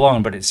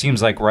overblown, but it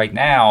seems like right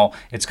now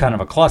it's kind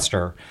of a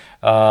cluster,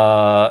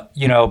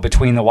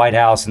 between the White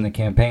House and the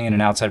campaign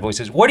and outside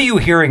voices. What are you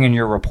hearing in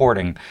your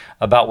reporting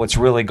about what's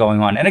really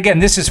going on? And again,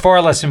 this is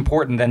far less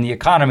important than the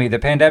economy, the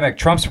pandemic,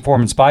 Trump's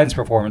performance, Biden's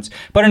performance.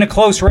 But in a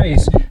close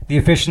race, the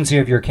efficiency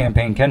of your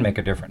campaign can make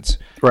a difference.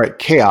 Right.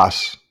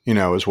 Chaos,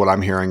 is what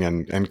I'm hearing,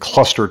 and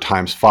cluster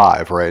times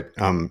 5, right?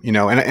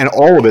 And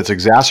all of it's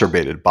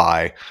exacerbated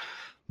by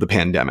the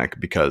pandemic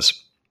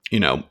because,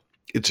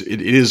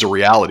 it is a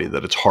reality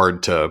that it's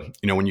hard to,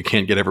 when you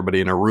can't get everybody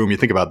in a room. You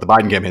think about the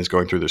Biden campaign is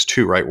going through this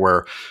too, right?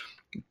 Where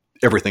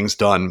everything's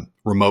done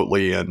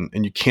remotely and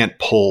you can't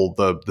pull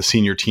the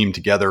senior team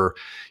together.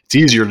 It's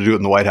easier to do it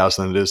in the White House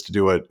than it is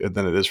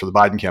for the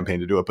Biden campaign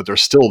to do it. But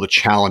there's still the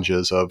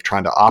challenges of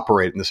trying to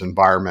operate in this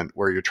environment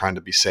where you're trying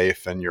to be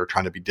safe and you're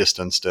trying to be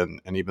distanced. And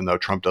even though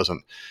Trump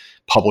doesn't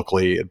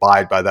publicly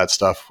abide by that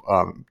stuff,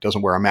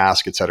 doesn't wear a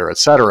mask, et cetera,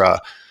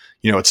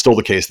 it's still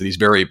the case that he's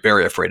very,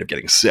 very afraid of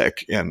getting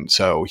sick. And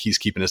so he's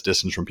keeping his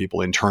distance from people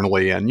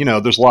internally. And,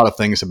 there's a lot of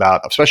things about,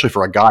 especially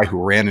for a guy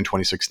who ran in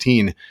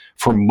 2016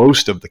 for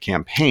most of the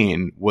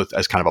campaign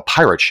as kind of a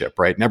pirate ship,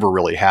 right? Never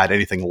really had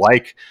anything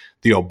like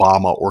the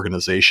Obama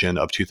organization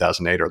of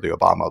 2008 or the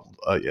Obama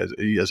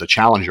as a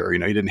challenger. He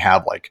didn't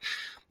have like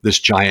this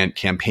giant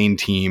campaign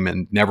team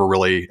and never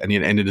really, and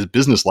in his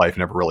business life,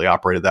 never really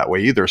operated that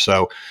way either.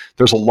 So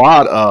there's a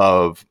lot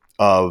of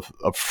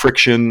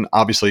friction.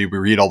 Obviously, we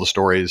read all the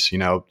stories.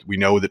 We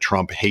know that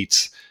Trump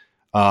hates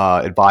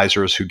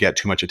advisors who get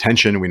too much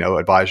attention. We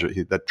know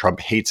that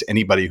Trump hates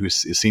anybody who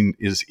is seen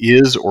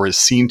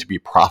to be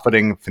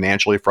profiting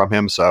financially from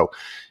him. So,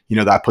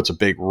 that puts a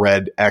big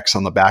red X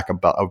on the back of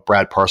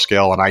Brad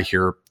Parscale, and I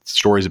hear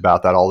stories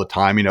about that all the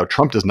time.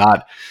 Trump does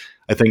not,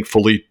 I think,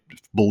 fully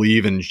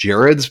believe in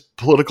Jared's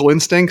political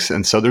instincts,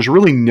 and so there's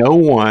really no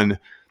one,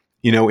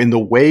 in the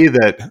way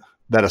that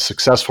a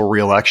successful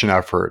reelection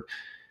effort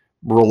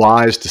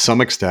relies to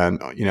some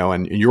extent,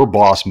 and your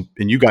boss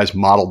and you guys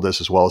modeled this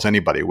as well as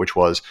anybody, which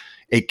was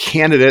a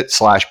candidate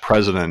 /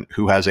 president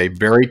who has a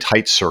very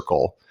tight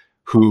circle,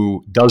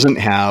 who doesn't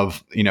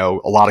have, a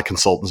lot of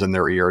consultants in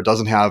their ear,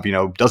 doesn't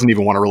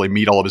even want to really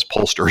meet all of his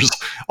pollsters.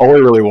 All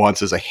he really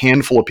wants is a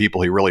handful of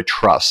people he really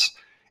trusts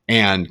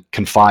and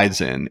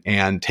confides in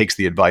and takes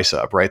the advice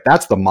of, right?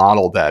 That's the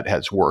model that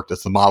has worked.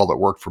 That's the model that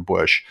worked for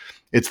Bush.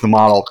 It's the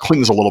model.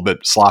 Clinton's a little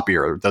bit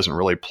sloppier. It doesn't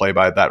really play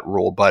by that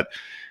rule, but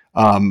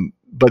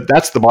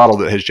that's the model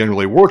that has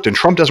generally worked. And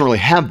Trump doesn't really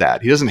have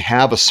that. He doesn't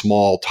have a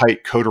small,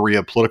 tight coterie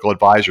of political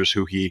advisors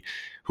who he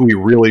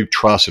really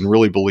trusts and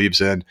really believes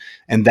in.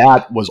 And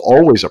that was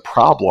always a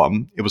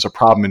problem. It was a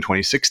problem in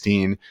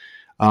 2016.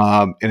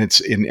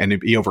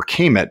 and he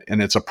overcame it,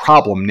 and it's a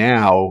problem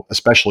now,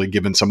 especially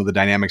given some of the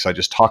dynamics I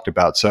just talked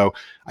about. So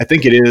I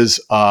think it is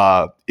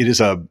a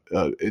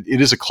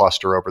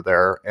cluster over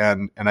there,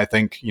 and I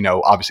think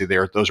obviously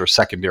those are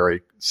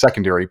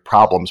secondary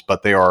problems,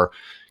 but they are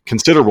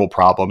considerable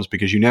problems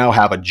because you now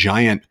have a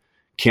giant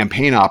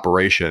campaign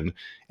operation,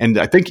 and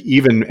I think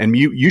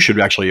you should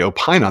actually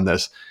opine on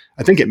this.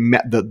 I think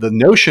the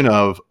notion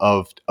of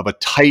a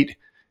tight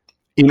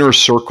inner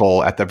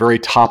circle at the very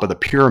top of the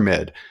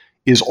pyramid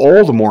is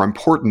all the more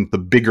important the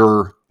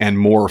bigger and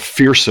more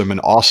fearsome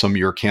and awesome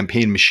your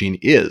campaign machine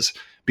is.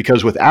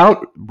 Because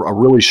without a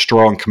really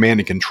strong command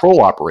and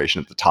control operation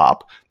at the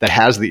top that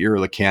has the ear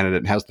of the candidate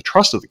and has the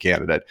trust of the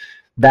candidate,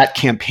 that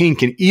campaign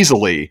can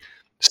easily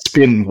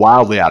spin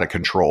wildly out of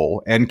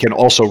control and can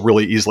also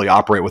really easily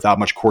operate without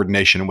much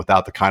coordination and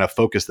without the kind of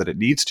focus that it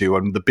needs to.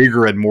 And the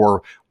bigger and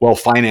more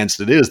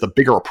well-financed it is, the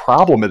bigger a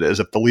problem it is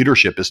if the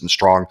leadership isn't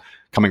strong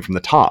coming from the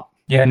top.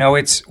 Yeah, no,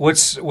 it's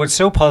what's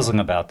so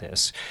puzzling about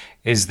this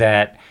is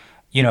that,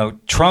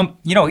 Trump,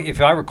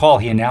 if I recall,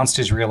 he announced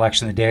his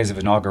reelection the day of his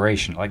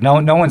inauguration. Like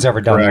no one's ever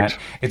done Correct. that.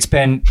 It's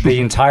been the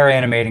entire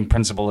animating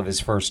principle of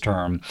his first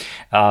term.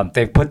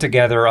 They've put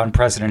together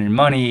unprecedented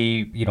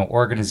money,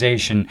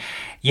 organization.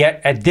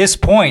 Yet at this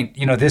point,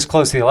 this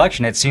close to the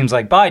election, it seems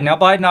like Biden. Now,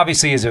 Biden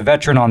obviously is a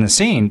veteran on the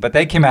scene, but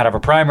they came out of a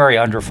primary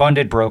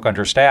underfunded, broke,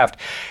 understaffed.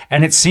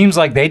 And it seems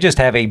like they just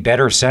have a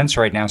better sense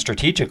right now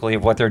strategically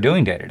of what they're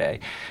doing day to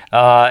day.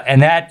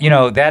 And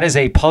that is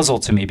a puzzle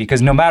to me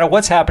because no matter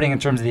what's happening in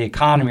terms of the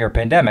economy or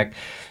pandemic,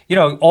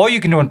 all you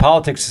can do in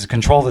politics is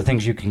control the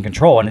things you can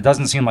control. And it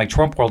doesn't seem like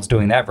Trump world's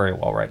doing that very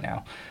well right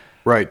now.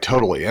 Right,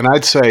 totally. And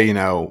I'd say,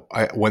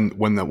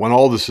 when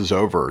all this is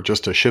over,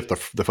 just to shift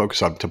the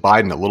focus up to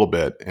Biden a little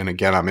bit, and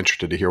again, I'm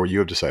interested to hear what you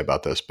have to say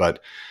about this, but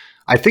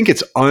I think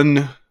it's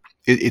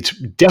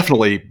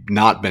definitely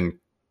not been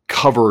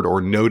covered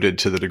or noted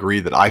to the degree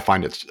that I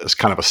find it's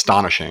kind of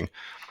astonishing.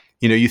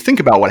 You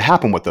think about what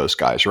happened with those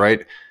guys,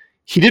 right?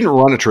 He didn't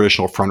run a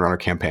traditional frontrunner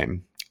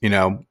campaign.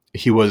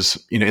 He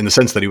was, in the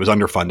sense that he was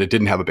underfunded,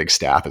 didn't have a big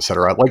staff, et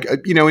cetera. Like,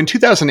 in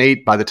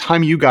 2008, by the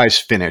time you guys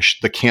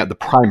finished the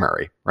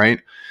primary,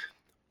 right,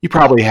 you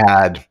probably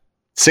had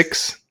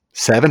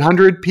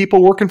 600-700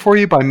 people working for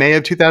you by May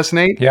of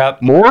 2008. Yeah.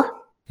 More?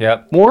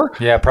 Yep. More?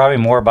 Yeah, probably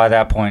more by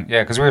that point.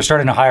 Yeah, because we were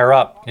starting to hire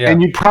up. Yeah.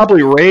 And you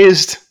probably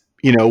raised,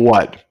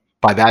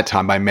 by that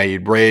time, by May,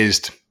 you'd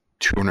raised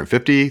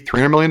 $250,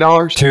 $300 million?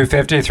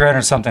 250,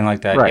 300, something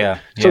like that. Right. Yeah.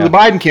 So the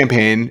Biden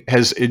campaign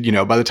has,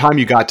 by the time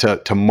you got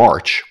to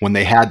March, when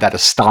they had that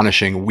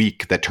astonishing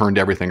week that turned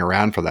everything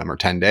around for them, or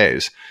 10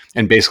 days,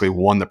 and basically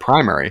won the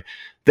primary,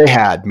 they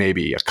had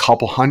maybe a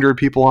couple hundred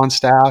people on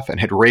staff and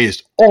had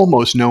raised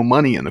almost no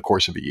money in the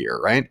course of a year,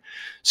 right?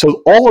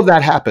 So all of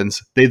that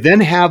happens. They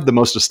then have the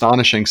most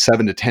astonishing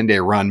 7 to 10 day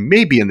run,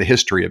 maybe in the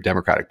history of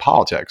Democratic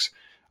politics,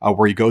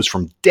 where he goes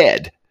from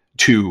dead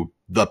to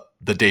the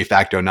de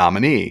facto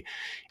nominee.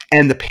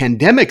 And the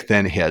pandemic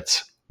then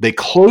hits. They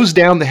close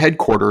down the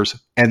headquarters,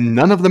 and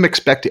none of them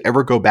expect to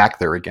ever go back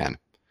there again.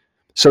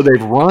 So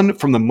they've run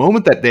from the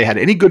moment that they had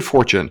any good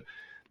fortune,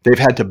 they've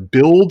had to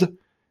build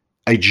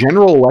a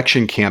general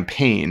election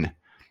campaign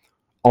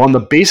on the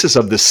basis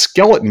of the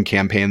skeleton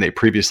campaign they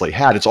previously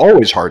had. It's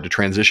always hard to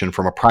transition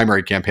from a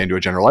primary campaign to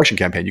a general election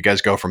campaign. You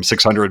guys go from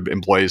 600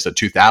 employees to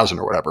 2,000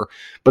 or whatever,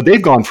 but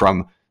they've gone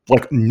from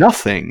like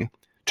nothing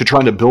to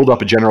trying to build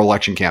up a general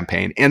election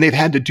campaign, and they've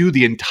had to do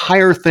the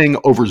entire thing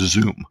over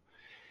Zoom.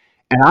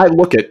 And I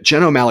look at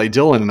Jen O'Malley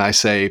Dillon and I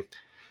say,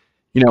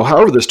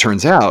 however this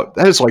turns out,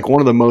 that is like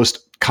one of the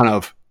most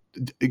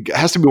it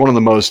has to be one of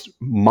the most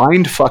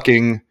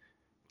mind-fucking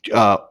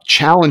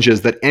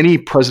challenges that any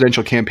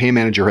presidential campaign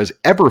manager has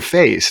ever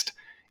faced.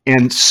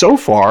 And so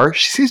far,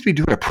 she seems to be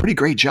doing a pretty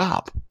great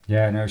job.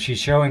 Yeah, no, she's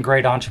showing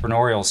great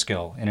entrepreneurial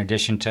skill in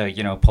addition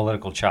to,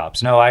 political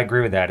chops. No, I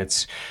agree with that.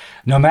 It's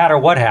no matter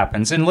what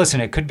happens. And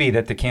listen, it could be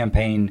that the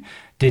campaign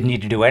didn't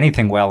need to do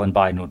anything well and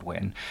Biden would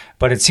win.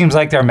 But it seems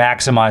like they're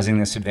maximizing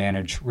this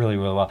advantage really,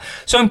 really well.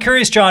 So I'm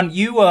curious, John,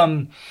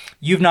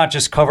 you've not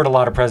just covered a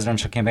lot of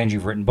presidential campaigns,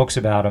 you've written books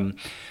about them.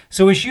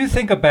 So as you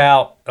think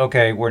about,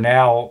 okay, we're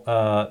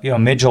now,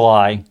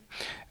 mid-July,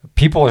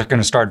 people are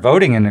going to start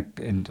voting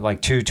in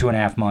like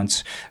 2.5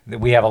 months.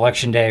 We have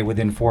election day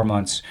within 4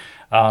 months.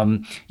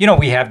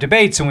 We have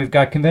debates and we've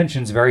got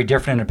conventions, very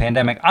different in a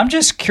pandemic. I'm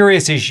just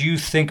curious as you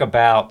think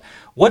about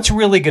what's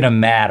really going to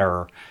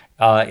matter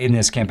in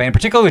this campaign.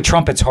 Particularly with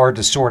Trump, it's hard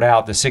to sort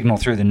out the signal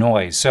through the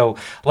noise. So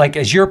like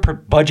as you're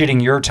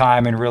budgeting your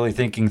time and really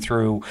thinking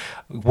through,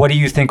 what do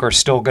you think are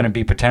still going to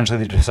be potentially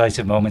the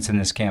decisive moments in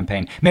this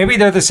campaign? Maybe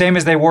they're the same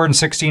as they were in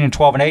 16 and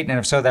 12 and 8, and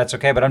if so, that's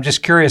okay. But I'm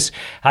just curious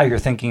how you're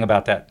thinking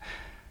about that.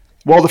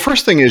 Well, the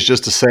first thing is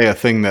just to say a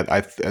thing that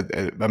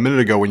a minute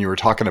ago when you were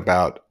talking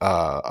about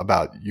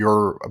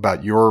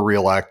your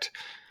reelect,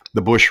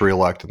 the Bush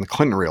reelect, and the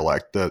Clinton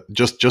reelect.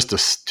 Just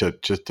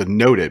to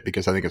note it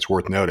because I think it's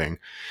worth noting.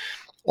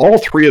 All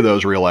three of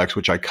those reelects,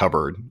 which I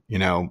covered,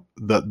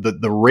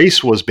 the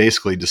race was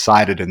basically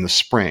decided in the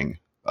spring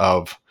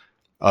of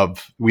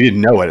we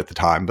didn't know it at the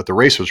time, but the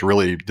race was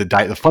really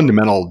the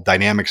fundamental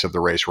dynamics of the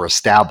race were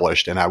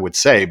established, and I would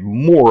say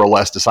more or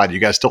less decided. You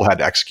guys still had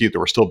to execute.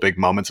 There were still big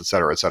moments, et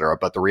cetera, et cetera.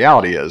 But the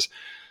reality is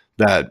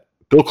that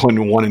Bill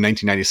Clinton won in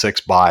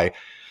 1996 by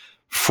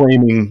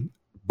framing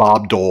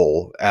Bob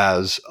Dole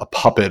as a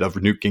puppet of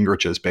Newt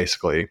Gingrich's,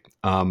 basically.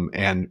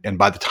 And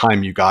by the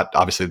time you got,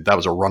 obviously that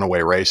was a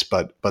runaway race,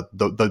 but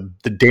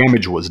the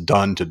damage was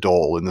done to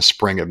Dole in the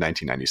spring of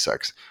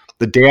 1996.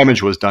 The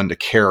damage was done to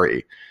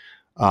Kerry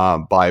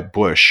by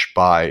Bush,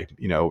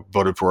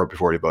 voted for it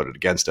before he voted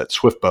against it.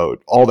 Swift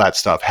boat, all that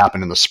stuff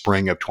happened in the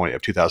spring of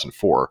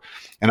 2004.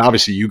 And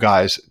obviously you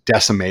guys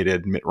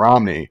decimated Mitt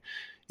Romney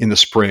in the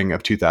spring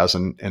of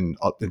 2000 and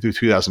through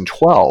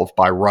 2012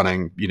 by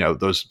running,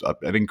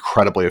 an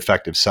incredibly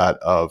effective set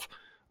of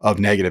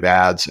negative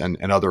ads and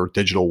other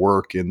digital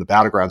work in the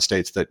battleground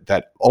states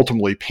that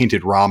ultimately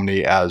painted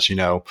Romney as,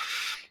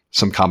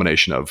 some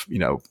combination of,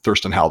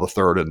 Thurston Howell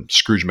III and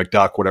Scrooge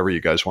McDuck, whatever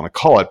you guys want to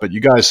call it. But you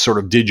guys sort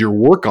of did your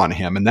work on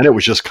him, and then it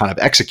was just kind of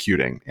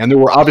executing. And there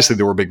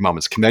were big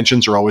moments.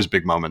 Conventions are always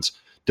big moments.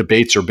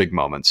 Debates are big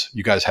moments.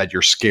 You guys had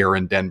your scare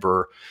in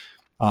Denver.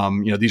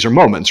 These are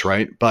moments,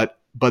 right? But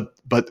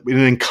in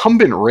an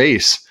incumbent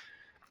race,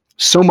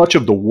 so much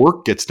of the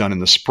work gets done in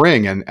the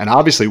spring. And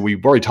obviously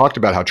we've already talked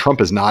about how Trump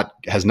has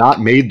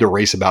not made the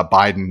race about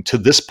Biden to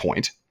this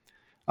point.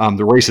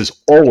 The race is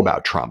all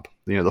about Trump.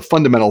 The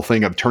fundamental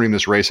thing of turning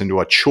this race into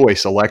a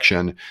choice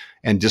election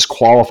and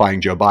disqualifying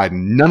Joe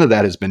Biden, none of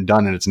that has been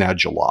done, and it's now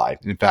July.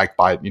 In fact,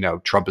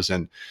 Trump is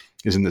in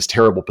this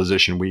terrible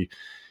position. We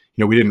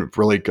didn't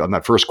really, on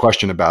that first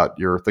question about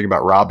your thing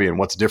about Robbie and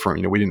what's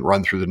different, we didn't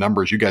run through the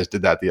numbers. You guys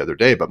did that the other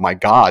day, but my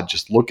God,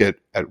 just look at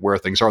where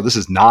things are. This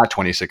is not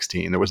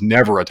 2016. There was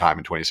never a time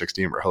in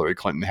 2016 where Hillary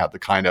Clinton had the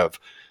kind of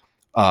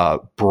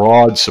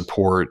broad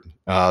support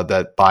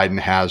that Biden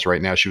has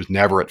right now. She was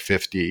never at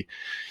 50.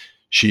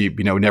 She,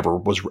 never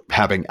was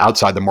having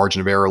outside the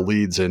margin of error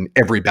leads in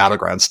every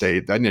battleground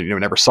state. I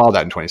never saw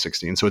that in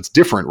 2016. So it's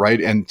different, right?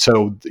 And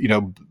so,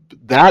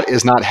 that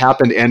has not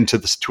happened. And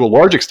to a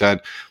large extent,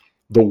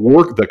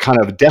 the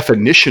kind of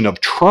definition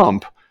of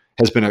Trump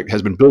has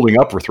been building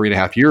up for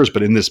 3.5 years.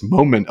 But in this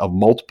moment of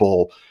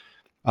multiple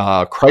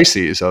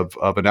crises, of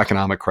an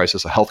economic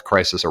crisis, a health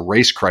crisis, a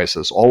race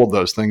crisis, all of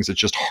those things, it's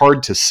just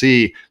hard to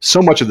see.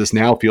 So much of this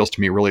now feels to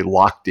me really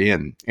locked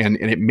in. And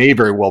it may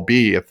very well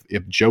be,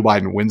 if Joe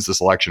Biden wins this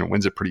election and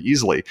wins it pretty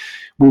easily,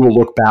 we will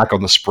look back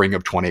on the spring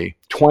of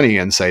 2020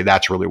 and say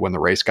that's really when the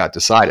race got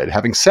decided.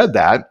 Having said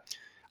that,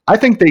 I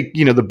think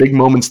the big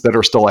moments that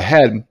are still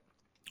ahead,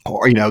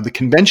 or, the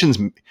conventions,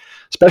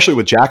 especially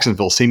with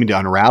Jacksonville seeming to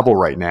unravel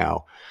right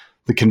now,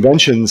 the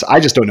conventions, I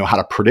just don't know how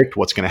to predict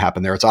what's going to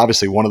happen there. It's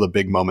obviously one of the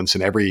big moments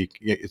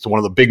it's one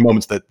of the big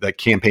moments that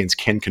campaigns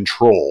can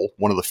control.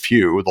 One of the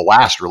few, the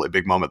last really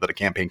big moment that a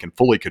campaign can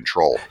fully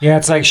control. Yeah,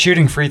 it's like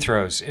shooting free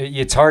throws.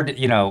 It's hard,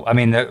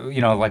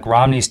 like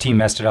Romney's team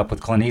messed it up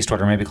with Clint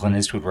Eastwood, or maybe Clint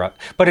Eastwood,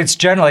 but it's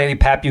generally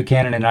Pat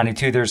Buchanan in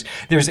 92. There's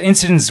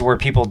incidents where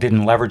people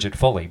didn't leverage it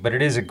fully, but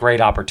it is a great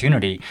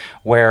opportunity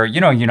where,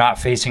 you're not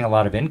facing a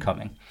lot of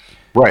incoming.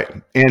 Right.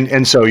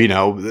 And so,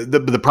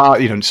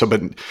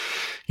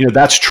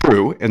 that's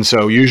true. And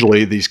so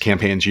usually these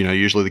campaigns,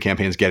 the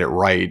campaigns get it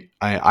right.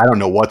 I don't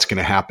know what's going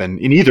to happen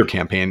in either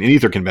campaign, in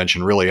either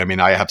convention, really. I mean,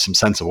 I have some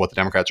sense of what the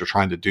Democrats are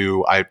trying to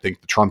do. I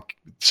think the Trump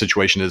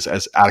situation is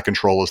as out of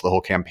control as the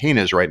whole campaign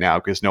is right now,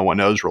 because no one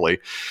knows really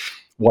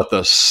what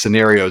the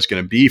scenario is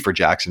going to be for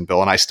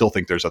Jacksonville. And I still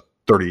think there's a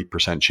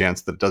 30%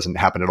 chance that it doesn't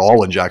happen at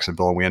all in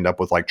Jacksonville, and we end up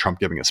with like Trump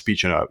giving a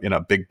speech in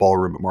a big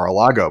ballroom at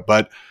Mar-a-Lago.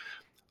 But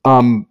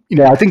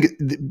I think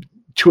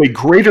to a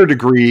greater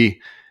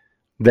degree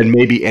than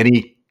maybe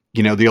any,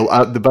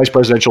 the vice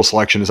presidential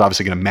selection is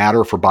obviously going to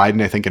matter for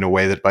Biden, I think, in a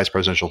way that vice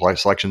presidential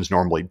selections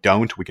normally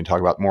don't. We can talk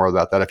about more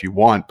about that if you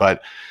want.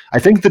 But I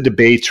think the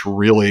debates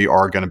really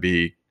are going to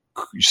be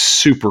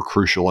super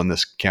crucial in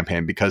this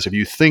campaign, because if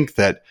you think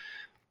that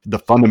the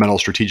fundamental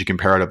strategic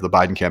imperative of the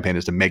Biden campaign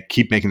is to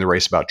keep making the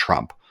race about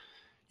Trump,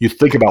 you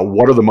think about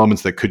what are the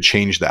moments that could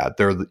change that.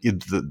 They're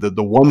the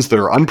ones that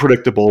are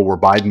unpredictable, where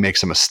Biden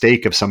makes a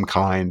mistake of some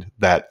kind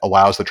that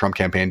allows the Trump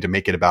campaign to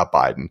make it about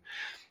Biden.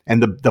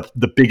 And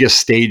the biggest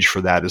stage for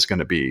that is going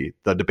to be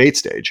the debate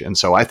stage. And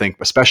so I think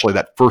especially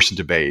that first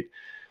debate,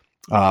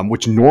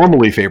 which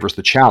normally favors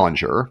the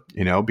challenger,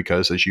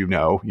 because as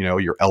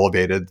you're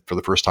elevated for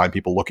the first time.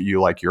 People look at you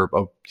like you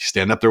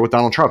stand up there with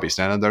Donald Trump. You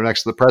stand up there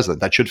next to the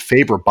president. That should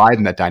favor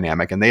Biden, that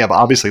dynamic. And they have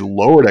obviously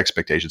lowered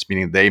expectations,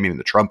 meaning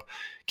the Trump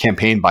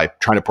campaign, by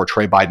trying to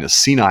portray Biden as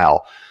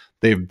senile.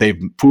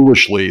 They've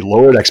foolishly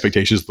lowered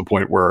expectations to the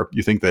point where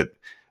you think that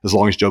as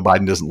long as Joe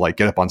Biden doesn't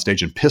get up on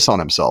stage and piss on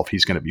himself,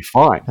 he's going to be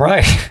fine.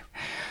 Right.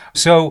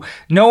 So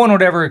no one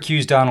would ever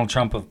accuse Donald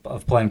Trump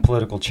of playing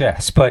political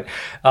chess, but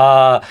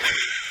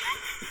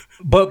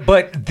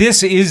But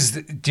this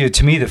is,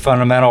 to me, the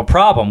fundamental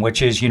problem,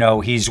 which is,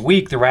 he's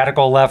weak. The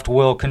radical left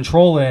will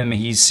control him.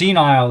 He's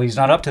senile. He's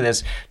not up to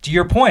this. To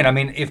your point, I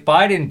mean, if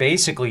Biden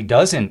basically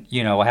doesn't,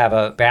 have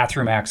a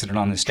bathroom accident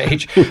on the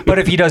stage, but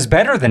if he does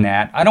better than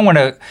that, I don't want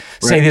to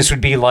say this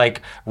would be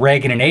like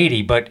Reagan in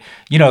 80, but,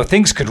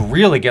 things could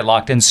really get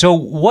locked in. So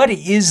what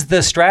is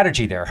the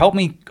strategy there? Help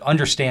me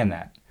understand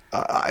that.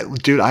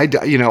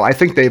 I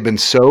think they've been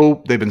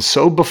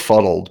so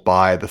befuddled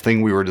by the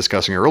thing we were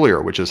discussing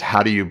earlier, which is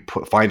how do you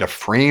find a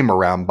frame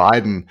around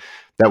Biden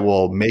that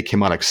will make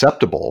him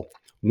unacceptable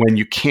when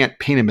you can't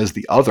paint him as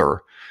the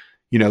other.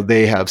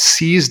 They have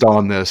seized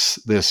on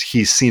this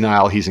he's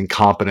senile, he's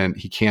incompetent,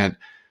 he can't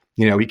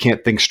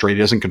think straight,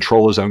 he doesn't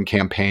control his own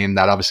campaign.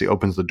 That obviously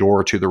opens the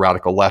door to the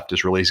radical left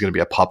he's going to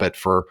be a puppet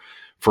for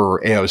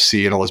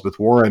AOC and Elizabeth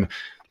Warren.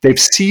 They've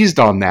seized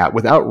on that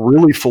without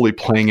really fully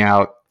playing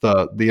out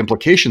the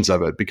implications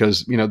of it,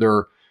 because there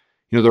are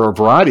a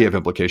variety of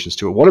implications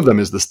to it. One of them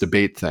is this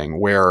debate thing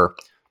where,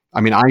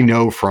 I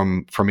know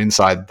from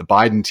inside the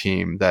Biden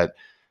team that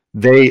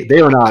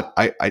they are not.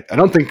 I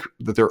don't think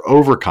that they're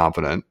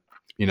overconfident.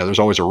 There's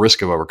always a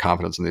risk of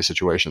overconfidence in these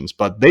situations,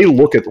 but they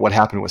look at what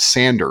happened with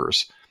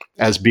Sanders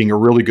as being a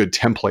really good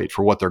template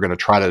for what they're going to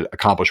try to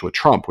accomplish with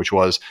Trump, which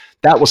was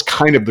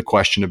kind of the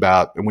question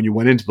about, and when you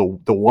went into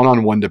the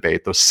one-on-one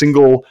debate, the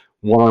single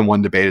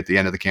one-on-one debate at the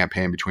end of the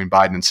campaign between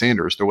Biden and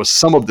Sanders, there was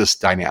some of this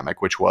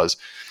dynamic, which was,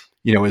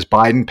 is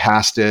Biden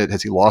past it?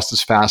 Has he lost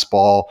his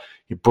fastball?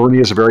 Bernie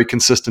is a very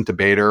consistent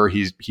debater.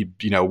 He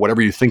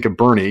whatever you think of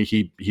Bernie,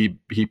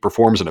 he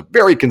performs in a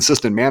very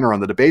consistent manner on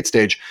the debate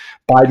stage.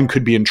 Biden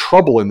could be in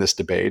trouble in this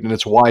debate, and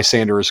it's why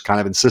Sanders kind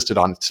of insisted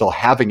on still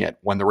having it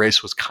when the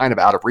race was kind of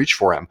out of reach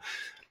for him.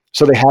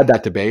 So they had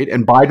that debate,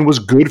 and Biden was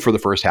good for the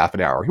first half an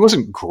hour. He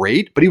wasn't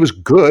great, but he was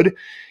good.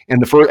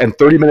 And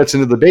 30 minutes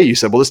into the debate, you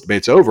said, well, this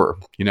debate's over.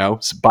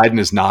 Biden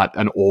is not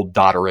an old,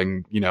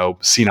 doddering,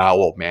 senile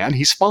old man.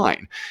 He's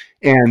fine.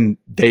 And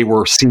they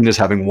were seen as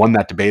having won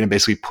that debate and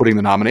basically putting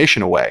the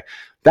nomination away.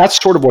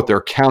 That's sort of what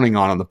they're counting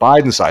on the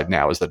Biden side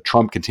now, is that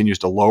Trump continues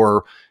to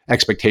lower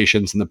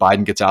expectations and that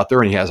Biden gets out there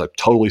and he has a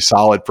totally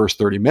solid first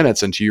 30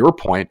 minutes. And to your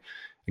point,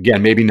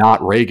 again, maybe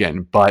not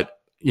Reagan, but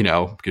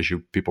because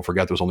people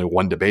forget there was only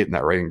one debate in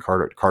that Reagan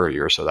Carter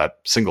year, so that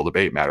single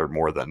debate mattered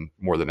more than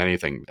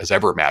anything has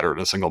ever mattered in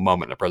a single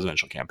moment in a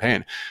presidential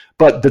campaign.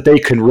 But that they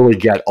can really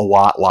get a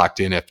lot locked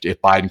in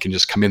if Biden can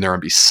just come in there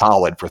and be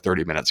solid for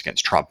 30 minutes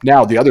against Trump.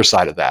 Now, the other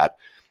side of that,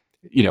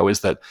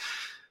 is that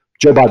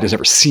Joe Biden has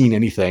never seen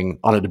anything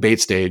on a debate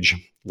stage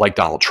like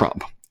Donald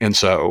Trump. And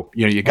so,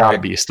 you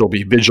got to still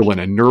be vigilant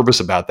and nervous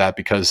about that,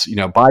 because,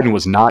 Biden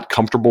was not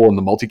comfortable in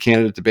the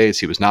multi-candidate debates.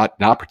 He was not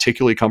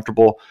particularly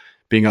comfortable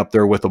being up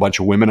there with a bunch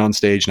of women on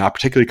stage, not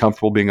particularly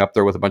comfortable being up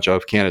there with a bunch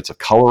of candidates of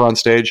color on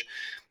stage.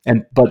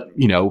 But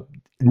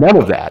none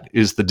of that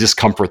is the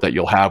discomfort that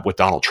you'll have with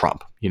Donald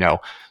Trump,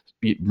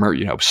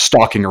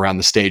 stalking around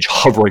the stage,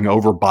 hovering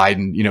over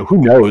Biden. Who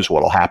knows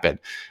what'll happen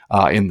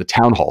in the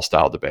town hall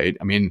style debate.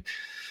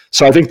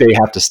 So I think they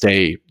have to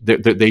stay.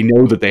 They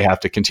know that they have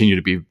to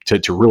continue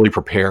to really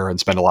prepare and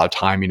spend a lot of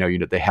time.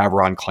 They have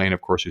Ron Klain,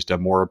 of course, who's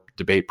done more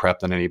debate prep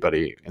than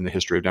anybody in the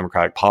history of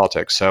Democratic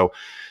politics. So.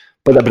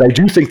 But I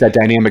do think that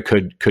dynamic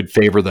could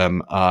favor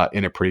them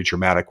in a pretty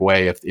dramatic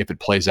way if it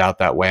plays out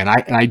that way. And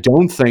I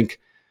don't think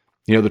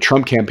the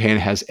Trump campaign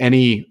has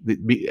any.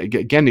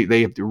 Again,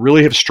 they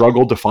really have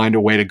struggled to find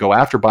a way to go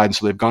after Biden,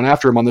 so they've gone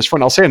after him on this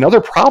front. I'll say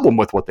another problem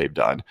with what they've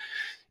done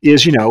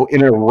is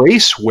in a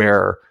race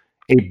where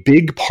a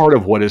big part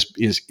of what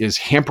is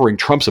hampering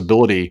Trump's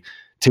ability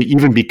to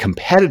even be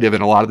competitive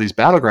in a lot of these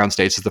battleground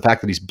states is the fact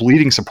that he's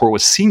bleeding support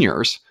with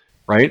seniors,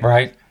 right?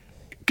 Right.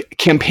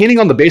 Campaigning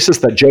on the basis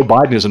that Joe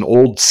Biden is an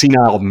old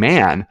senile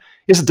man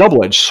is a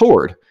double-edged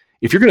sword.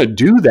 If you're going to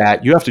do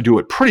that, you have to do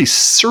it pretty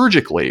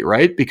surgically,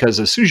 right? Because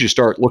as soon as you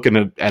start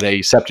looking at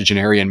a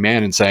septuagenarian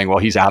man and saying, well,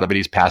 he's out of it,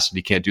 he's past it,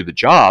 he can't do the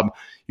job,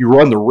 you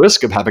run the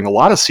risk of having a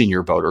lot of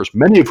senior voters,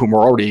 many of whom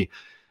are already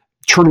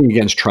turning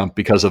against Trump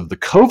because of the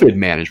COVID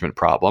management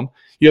problem.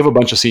 You have a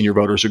bunch of senior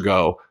voters who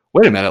go,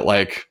 wait a minute,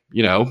 the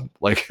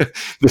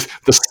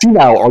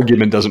senile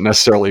argument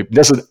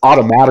doesn't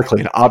automatically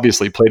and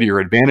obviously play to your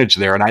advantage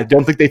there. And I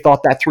don't think they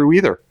thought that through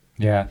either.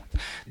 Yeah.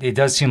 It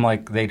does seem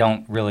like they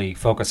don't really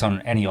focus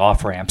on any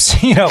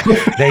off-ramps.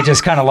 They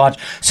just kind of launch.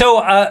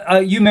 So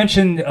you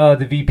mentioned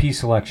the VP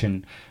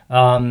selection.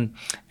 And,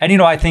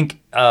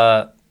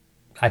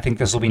 I think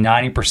this will be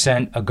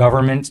 90% a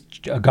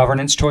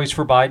governance choice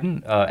for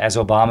Biden, as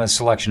Obama's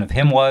selection of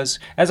him was,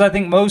 as I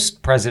think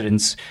most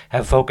presidents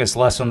have focused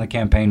less on the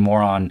campaign,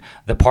 more on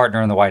the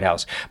partner in the White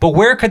House. But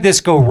where could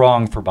this go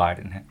wrong for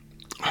Biden?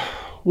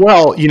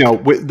 Well,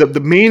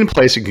 the main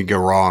place it could go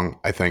wrong,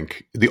 I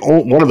think,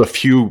 one of the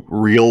few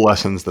real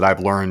lessons that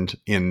I've learned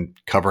in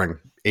covering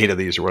 8 of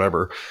these or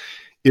whatever,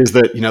 is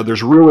that,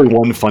 there's really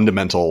one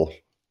fundamental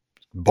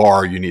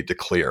bar you need to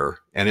clear.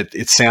 And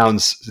it's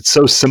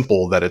so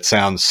simple that it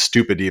sounds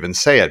stupid to even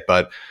say it,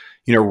 but,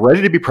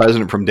 ready to be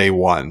president from day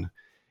one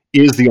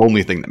is the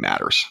only thing that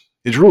matters.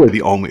 It's really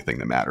the only thing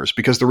that matters,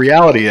 because the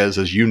reality is,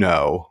 as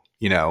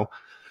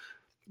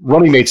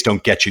running mates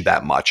don't get you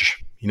that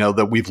much.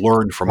 That we've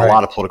learned from a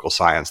lot of political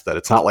science that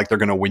it's not like they're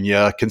going to win you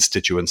a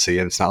constituency,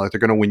 and it's not like they're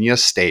going to win you a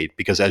state,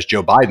 because as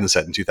Joe Biden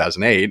said in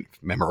 2008,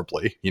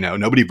 memorably,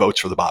 nobody votes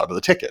for the bottom of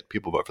the ticket.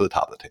 People vote for the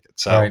top of the ticket.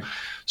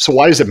 So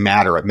why does it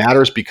matter? It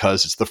matters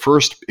because it's the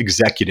first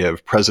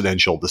executive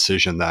presidential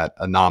decision that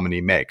a nominee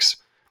makes.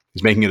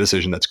 He's making a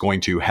decision that's going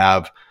to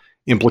have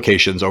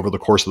implications over the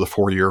course of the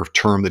 4-year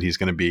term that he's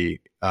going to be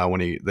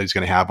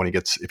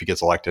if he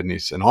gets elected and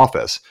he's in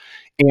office.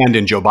 And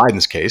in Joe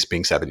Biden's case,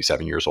 being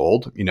 77 years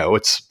old,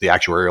 it's the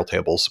actuarial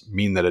tables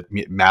mean that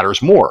it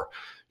matters more.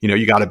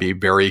 You got to be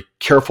very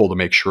careful to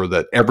make sure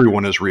that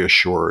everyone is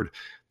reassured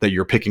that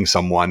you're picking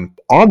someone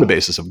on the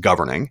basis of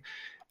governing.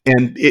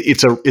 And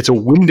it's a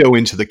window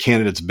into the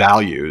candidate's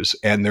values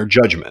and their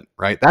judgment,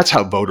 right? That's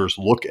how voters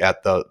look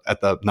at the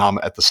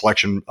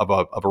selection of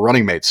a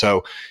running mate.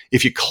 So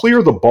if you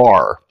clear the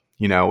bar,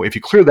 if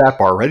you clear that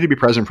bar, ready to be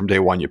president from day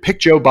one, you pick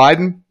Joe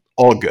Biden,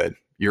 all good,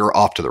 you're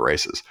off to the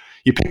races.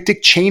 You pick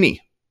Dick Cheney,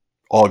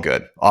 all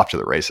good, off to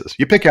the races.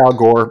 You pick Al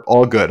Gore,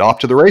 all good, off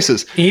to the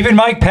races. Even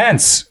Mike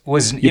Pence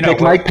was, you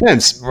pick Mike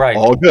Pence, right?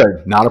 All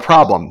good, not a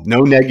problem.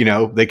 No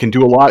they can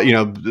do a lot.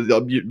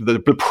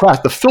 The press,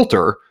 the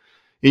filter.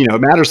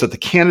 It matters that the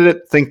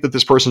candidate think that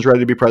this person's ready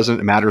to be president.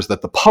 It matters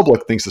that the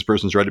public thinks this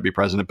person's ready to be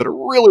president. But it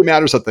really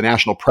matters that the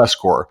National Press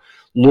Corps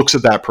looks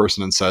at that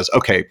person and says,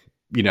 okay,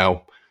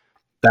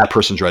 that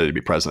person's ready to be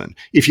president.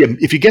 If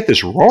you get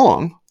this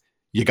wrong,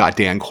 you got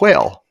Dan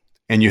Quayle.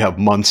 And you have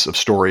months of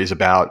stories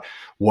about,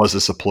 was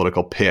this a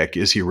political pick?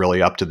 Is he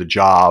really up to the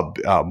job?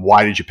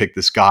 Why did you pick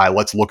this guy?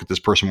 Let's look at this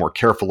person more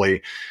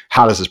carefully.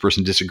 How does this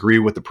person disagree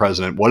with the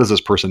president? What does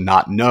this person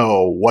not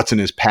know? What's in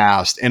his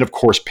past? And of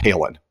course,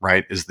 Palin,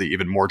 right, is the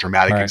even more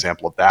dramatic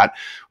example of that,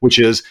 which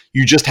is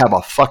you just have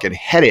a fucking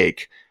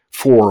headache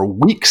for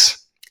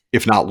weeks,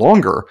 if not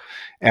longer,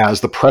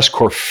 as the press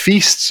corps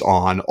feasts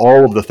on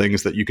all of the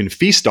things that you can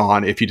feast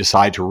on if you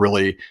decide to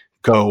really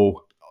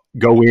go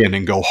in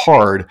and go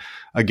hard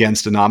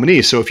against a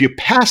nominee. So if you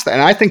pass that,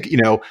 and I think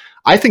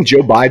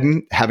Joe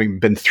Biden, having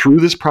been through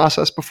this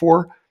process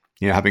before,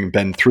 having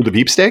been through the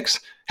Veep stakes,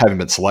 having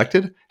been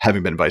selected,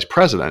 having been vice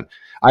president,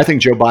 I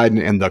think Joe Biden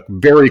and the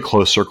very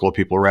close circle of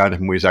people around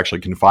him who he's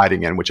actually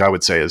confiding in, which I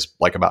would say is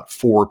like about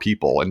 4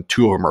 people, and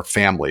 2 of them are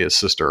family, his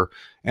sister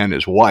and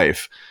his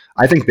wife.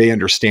 I think they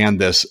understand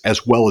this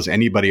as well as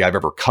anybody I've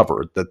ever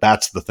covered,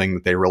 that's the thing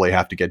that they really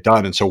have to get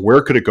done. And so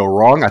where could it go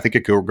wrong? I think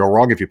it could go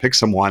wrong if you pick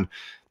someone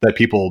that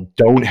people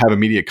don't have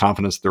immediate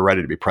confidence they're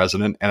ready to be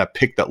president, and a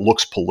pick that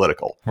looks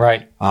political.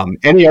 Right.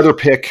 Any other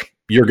pick,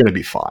 you're going to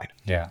be fine.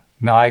 Yeah.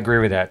 No, I agree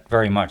with that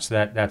very much.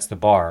 That's the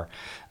bar.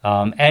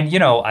 And,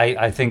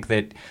 I think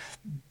that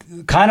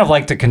kind of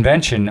like the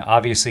convention,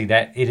 obviously,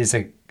 that it is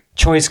a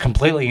choice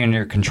completely in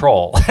your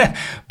control.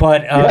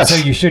 But yes.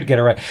 So you should get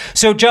it right.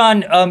 So,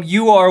 John,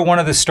 you are one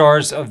of the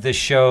stars of this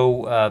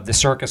show, The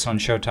Circus on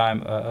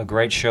Showtime, a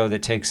great show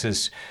that takes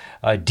us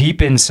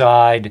deep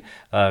inside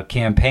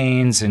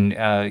campaigns,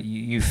 and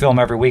you film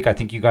every week. I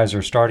think you guys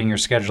are starting your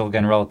schedule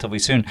again relatively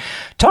soon.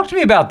 Talk to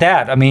me about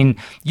that. I mean,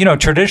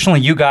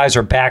 traditionally you guys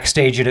are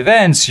backstage at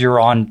events.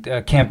 You're on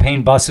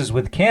campaign buses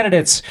with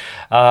candidates.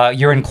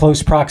 You're in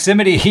close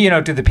proximity,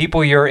 to the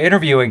people you're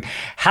interviewing.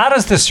 How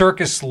does the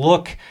circus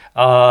look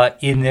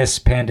in this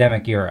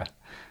pandemic era?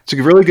 It's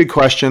a really good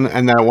question,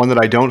 and that one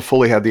that I don't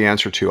fully have the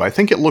answer to. I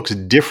think it looks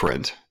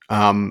different.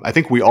 I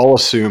think we all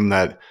assume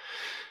that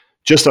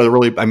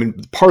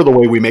part of the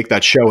way we make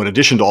that show, in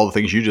addition to all the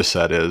things you just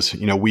said, is,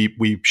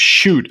 we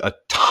shoot a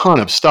ton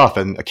of stuff,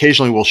 and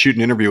occasionally we'll shoot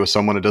an interview with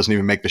someone that doesn't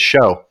even make the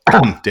show.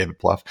 David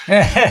Plouffe.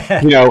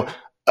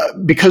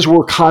 Because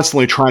we're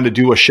constantly trying to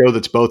do a show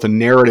that's both a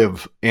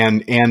narrative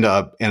and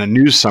a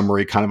news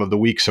summary kind of the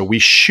week. So we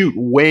shoot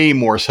way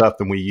more stuff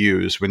than we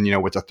use. When,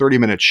 it's a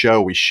 30-minute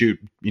show, we'll shoot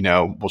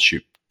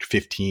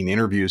 15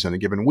 interviews in a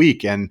given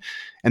week. And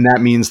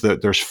that means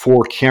that there's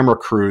 4 camera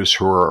crews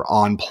who are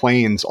on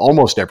planes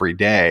almost every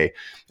day.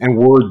 And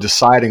we're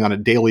deciding on a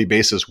daily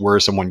basis where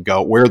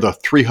the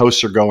 3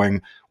 hosts are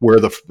going, where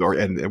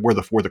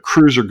the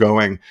crews are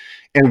going.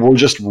 And we're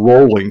just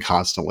rolling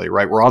constantly,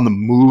 right? We're on the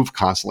move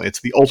constantly.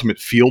 It's the ultimate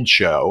field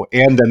show.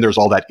 And then there's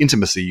all that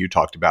intimacy you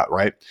talked about,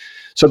 right?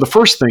 So the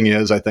first thing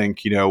is, I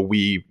think,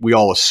 we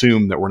all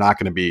assume that we're not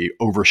going to be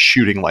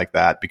overshooting like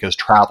that because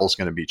travel is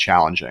going to be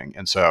challenging.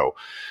 And so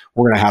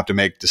we're going to have to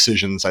make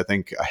decisions, I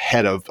think,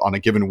 on a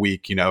given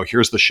week.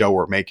 Here's the show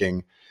we're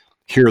making.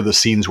 Here are the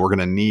scenes we're going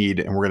to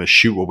need, and we're going to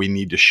shoot what we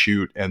need to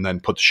shoot and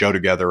then put the show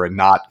together and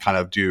not kind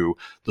of do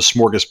the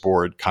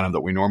smorgasbord kind of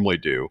that we normally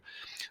do.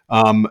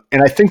 And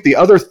I think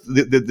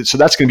so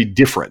that's going to be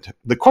different.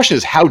 The question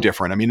is how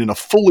different. I mean, in a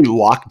fully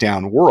locked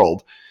down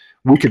world,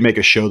 we could make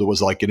a show that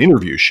was like an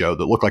interview show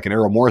that looked like an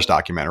Errol Morris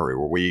documentary,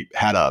 where we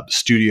had a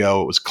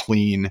studio, it was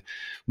clean,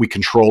 we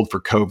controlled for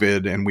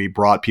COVID, and we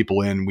brought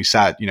people in. We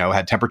sat,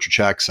 had temperature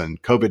checks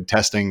and COVID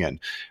testing, and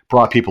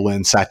brought people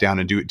in, sat down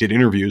and did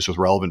interviews with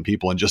relevant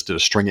people, and just did a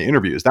string of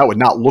interviews. That would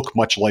not look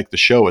much like the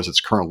show as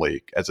it's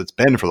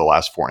been for the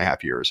last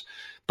 4.5 years,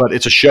 but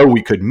it's a show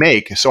we could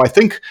make. So I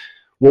think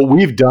what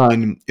we've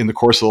done in the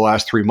course of the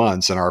last 3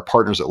 months, and our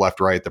partners at Left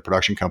Right, the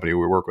production company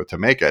we work with to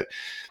make it,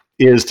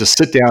 is to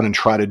sit down and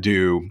try to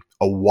do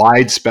a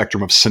wide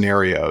spectrum of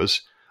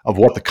scenarios of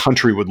what the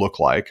country would look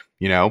like.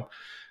 What's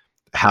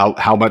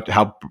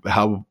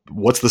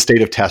the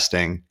state of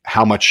testing?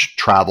 How much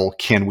travel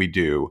can we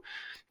do?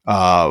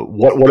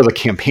 What are the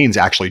campaigns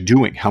actually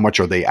doing? How much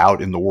are they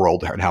out in the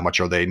world, and how much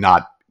are they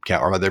not?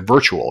 Or are they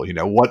virtual?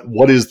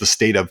 What is the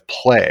state of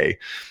play?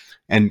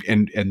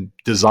 And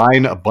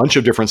design a bunch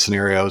of different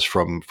scenarios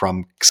from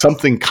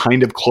something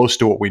kind of close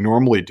to what we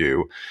normally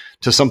do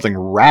to something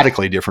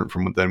radically different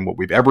than what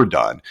we've ever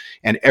done,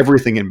 and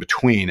everything in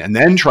between, and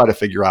then try to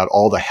figure out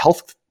all the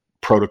health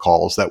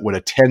protocols that would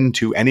attend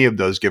to any of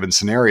those given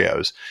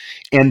scenarios.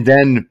 And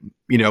then,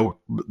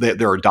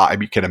 there are,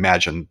 you can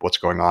imagine what's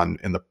going on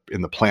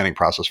in the planning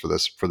process for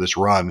this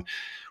run.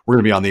 We're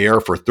going to be on the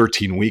air for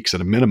 13 weeks at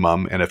a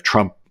minimum. And if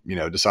Trump,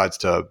 decides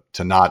to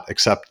not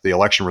accept the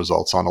election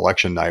results on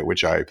election night,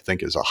 which I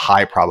think is a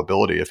high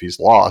probability if he's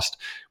lost,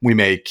 we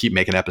may keep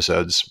making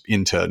episodes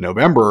into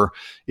November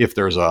if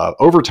there's a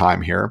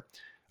overtime here.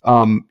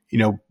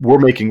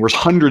 We're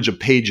hundreds of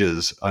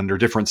pages under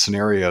different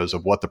scenarios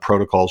of what the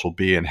protocols will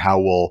be and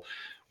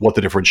what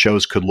the different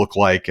shows could look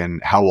like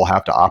and how we'll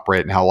have to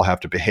operate and how we'll have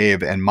to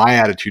behave. And my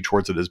attitude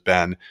towards it has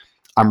been,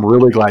 I'm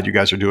really glad you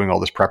guys are doing all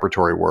this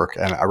preparatory work.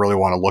 And I really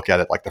want to look at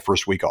it like the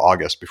first week of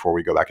August before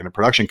we go back into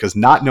production, because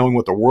not knowing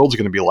what the world's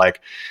going to be like,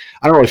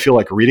 I don't really feel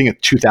like reading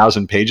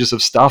 2,000 pages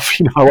of stuff.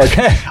 I want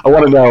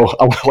to know,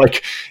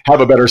 have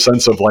a better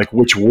sense of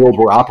which world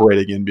we're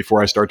operating in before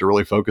I start to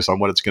really focus on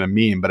what it's going to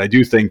mean. But I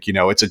do think,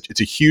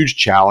 it's a huge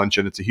challenge,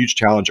 and it's a huge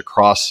challenge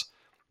across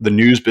the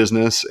news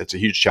business. It's a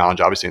huge challenge,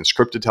 obviously, in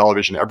scripted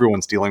television.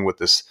 Everyone's dealing with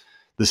this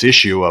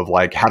issue of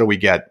how do we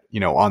get,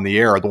 on the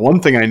air? The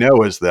one thing I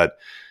know is that,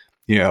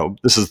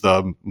 this is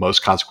the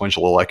most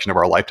consequential election of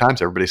our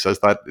lifetimes. Everybody says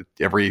that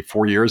every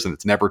 4 years, and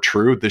it's never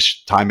true.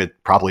 This time it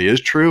probably is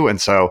true. And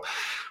so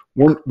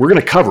we're going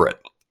to cover it.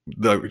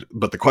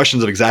 But the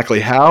questions of exactly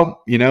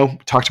how,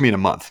 talk to me in a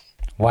month.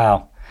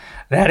 Wow.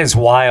 That is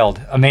wild.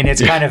 I mean,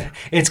 it's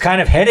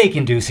kind of headache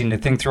inducing to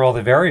think through all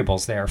the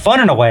variables there. Fun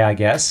in a way, I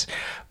guess.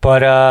 But,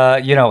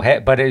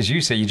 but as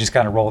you say, you just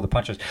kind of roll the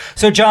punches.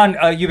 So, John,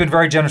 you've been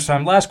very generous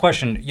time. Last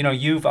question.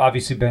 You've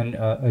obviously been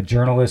a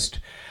journalist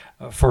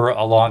for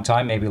a long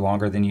time, maybe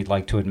longer than you'd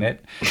like to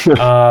admit.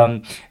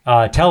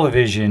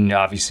 Television,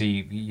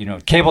 obviously,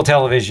 cable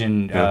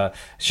television,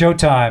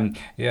 Showtime.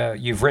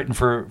 You've written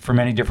for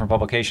many different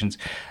publications.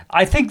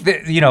 I think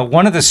that,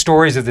 one of the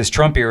stories of this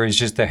Trump era is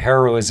just the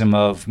heroism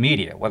of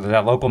media, whether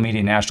that local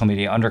media, national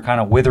media, under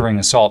kind of withering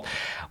assault.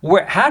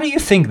 How do you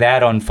think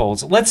that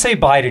unfolds? Let's say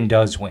Biden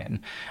does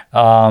win.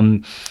 Are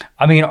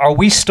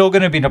we still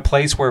going to be in a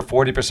place where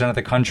 40% of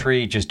the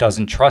country just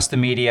doesn't trust the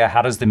media?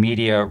 How does the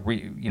media,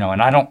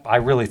 and I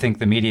really think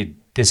the media,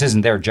 this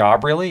isn't their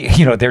job really.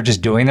 They're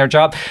just doing their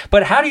job.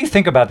 But how do you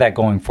think about that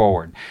going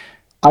forward?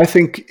 I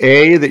think,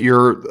 that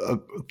you're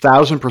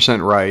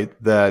 1,000%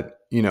 right that,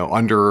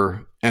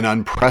 under an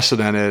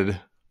unprecedented,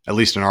 at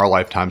least in our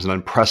lifetimes, an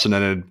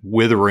unprecedented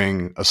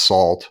withering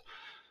assault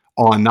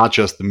on not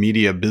just the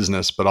media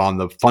business, but on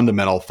the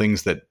fundamental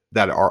things that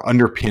are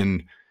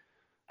underpin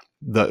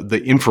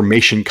the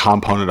information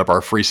component of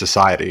our free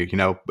society.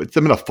 It's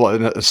been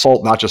an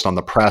assault not just on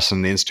the press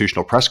and the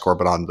institutional press corps,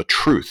 but on the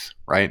truth,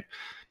 right?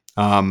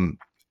 And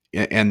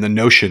the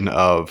notion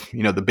of,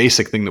 the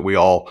basic thing that we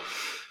all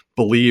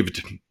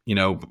believed,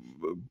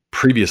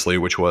 previously,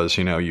 which was,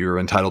 you're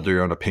entitled to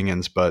your own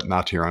opinions, but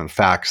not to your own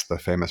facts, the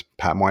famous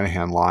Pat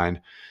Moynihan line.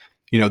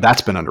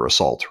 That's been under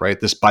assault, right?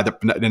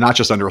 Not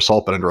just under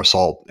assault, but under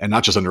assault, and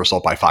not just under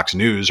assault by Fox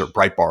News or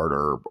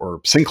Breitbart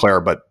or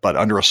Sinclair, but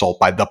under assault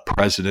by the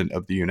president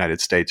of the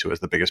United States, who has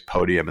the biggest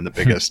podium and the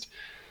biggest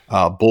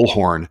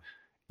bullhorn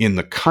in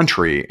the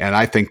country. And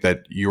I think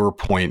that your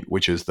point,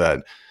 which is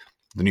that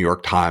the New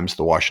York Times,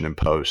 the Washington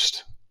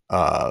Post,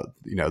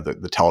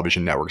 the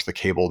television networks, the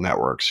cable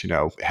networks,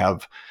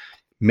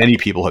 many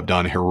people have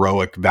done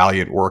heroic,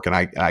 valiant work, and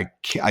I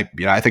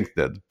think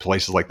that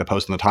places like the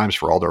Post and the Times,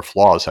 for all their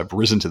flaws, have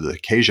risen to the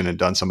occasion and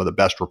done some of the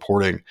best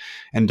reporting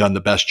and done the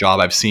best job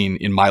I've seen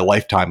in my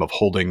lifetime of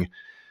holding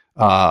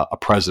a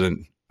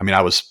president. I mean,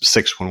 I was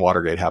 6 when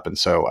Watergate happened,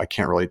 so I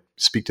can't really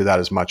speak to that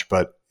as much.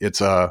 But it's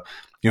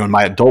in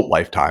my adult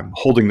lifetime,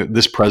 holding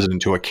this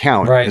president to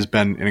account has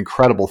been an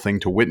incredible thing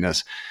to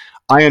witness.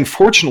 I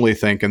unfortunately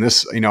think, and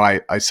this,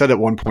 I said at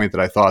one point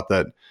that I thought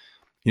that,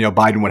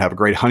 Biden would have a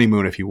great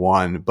honeymoon if he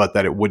won, but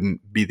that it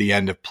wouldn't be the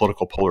end of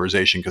political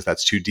polarization because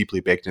that's too deeply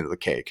baked into the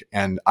cake.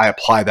 And I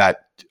apply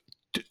that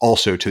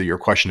also to your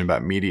question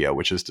about media,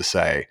 which is to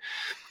say,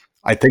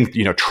 I think,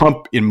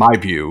 Trump, in my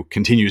view,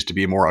 continues to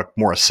be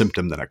more a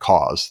symptom than a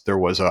cause. There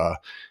was a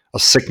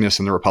sickness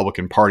in the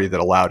Republican Party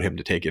that allowed him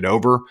to take it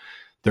over.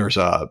 There's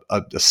a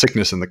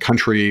sickness in the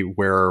country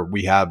where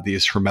we have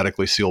these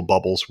hermetically sealed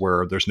bubbles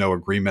where there's no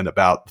agreement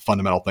about the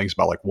fundamental things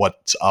about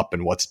what's up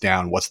and what's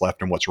down, what's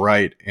left and what's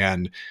right.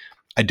 And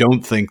I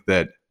don't think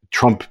that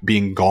Trump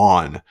being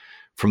gone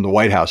from the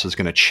White House is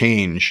going to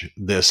change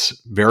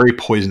this very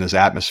poisonous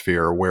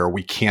atmosphere where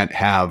we can't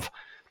have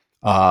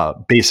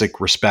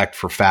basic respect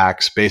for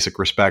facts, basic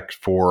respect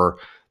for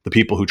the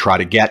people who try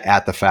to get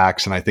at the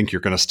facts. And I think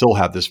you're going to still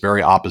have this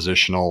very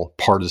oppositional,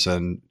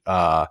 partisan,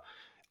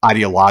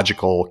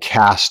 ideological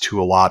cast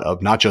to a lot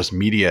of not just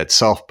media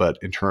itself, but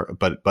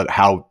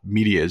how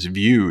media is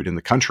viewed in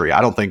the country.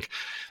 I don't think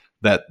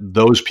that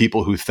those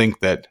people who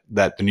think that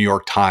the New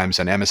York Times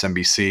and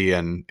MSNBC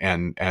and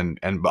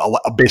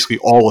basically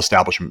all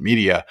establishment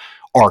media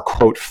are,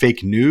 quote,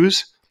 fake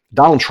news.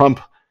 Donald Trump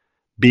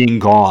being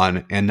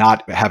gone and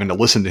not having to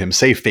listen to him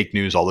say fake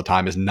news all the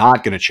time is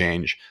not going to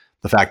change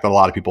the fact that a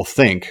lot of people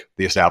think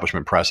the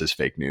establishment press is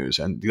fake news.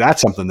 And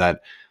that's something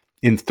that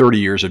in 30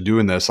 years of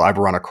doing this, I've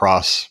run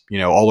across,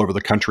 all over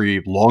the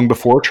country long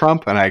before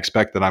Trump. And I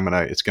expect that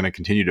it's going to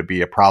continue to be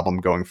a problem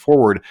going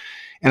forward.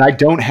 And I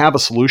don't have a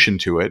solution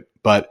to it,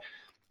 but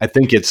I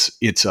think it's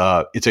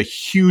a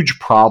huge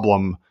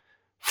problem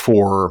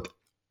for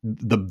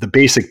the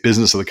basic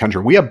business of the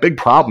country. We have big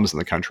problems in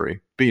the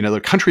country, but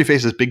the country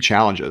faces big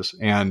challenges,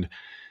 and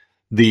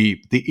the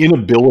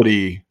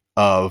inability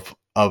of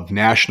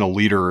national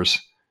leaders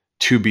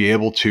to be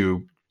able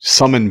to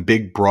summon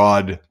big,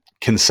 broad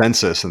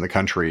consensus in the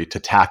country to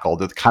tackle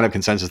the kind of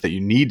consensus that you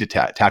need to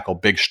tackle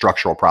big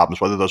structural problems,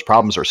 whether those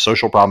problems are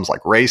social problems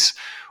like race,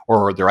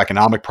 or they're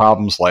economic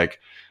problems like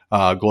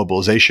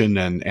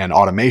globalization and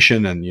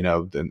automation and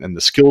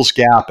the skills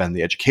gap and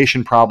the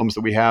education problems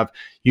that we have.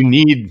 You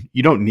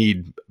don't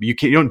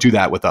do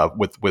that with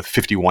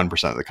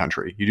 51% of the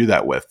country. You do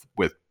that with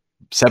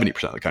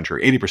 70% of the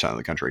country, 80% of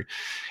the country.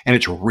 And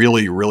it's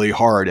really, really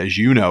hard, as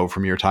you know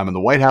from your time in the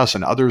White House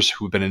and others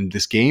who've been in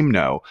this game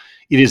know,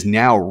 it is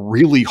now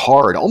really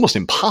hard, almost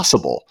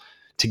impossible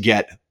to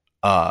get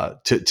to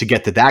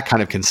that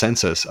kind of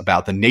consensus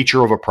about the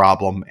nature of a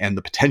problem and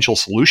the potential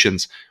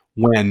solutions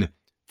when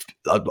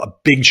a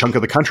big chunk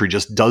of the country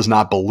just does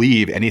not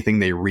believe anything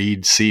they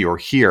read, see, or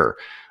hear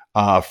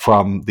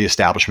from the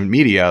establishment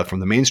media, from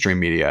the mainstream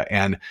media.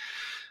 And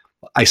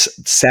I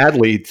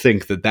sadly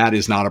think that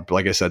is not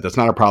like I said, that's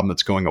not a problem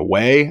that's going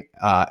away.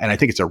 And I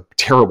think it's a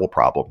terrible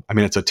problem. I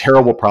mean, it's a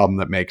terrible problem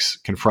that makes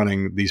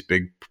confronting these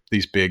big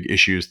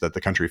issues that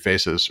the country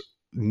faces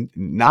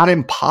not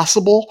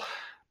impossible,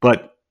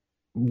 but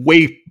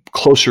way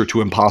closer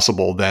to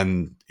impossible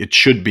than it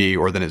should be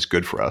or than is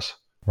good for us.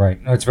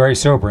 Right. No, it's very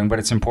sobering, but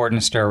it's important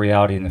to stare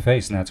reality in the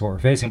face, and that's what we're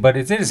facing. But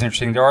it is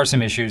interesting. There are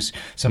some issues,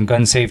 some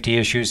gun safety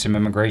issues, some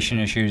immigration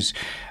issues,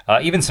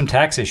 even some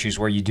tax issues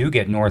where you do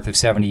get north of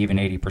 70, even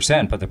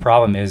 80%. But the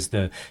problem is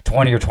the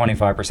 20 or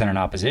 25% in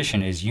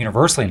opposition is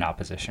universally in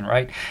opposition,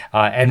 right?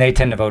 And they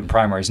tend to vote in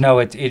primaries. No,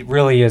 it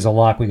really is a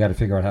lock we got to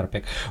figure out how to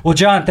pick. Well,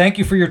 John, thank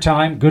you for your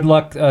time. Good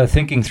luck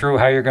thinking through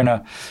how you're going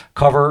to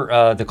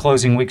cover the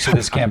closing weeks of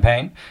this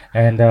campaign.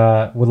 And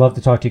would love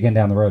to talk to you again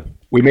down the road.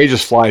 We may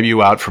just fly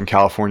you out from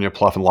California,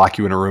 Pluff, and lock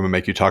you in a room and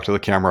make you talk to the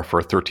camera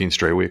for 13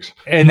 straight weeks.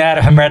 In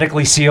that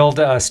hermetically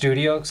sealed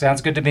studio? Sounds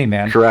good to me,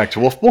 man. Correct.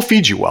 We'll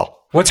feed you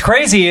well. What's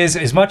crazy is,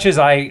 as much as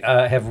I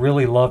have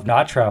really loved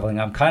not traveling,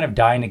 I'm kind of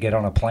dying to get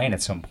on a plane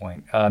at some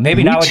point.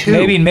 Maybe not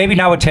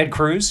with Ted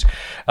Cruz,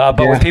 but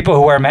with people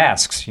who wear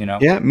masks.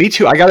 Yeah, me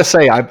too. I got to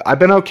say, I've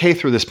been okay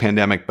through this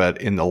pandemic,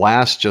 but in the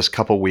last just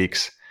couple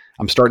weeks,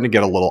 I'm starting to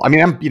get a little. I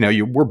mean,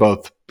 we're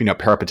both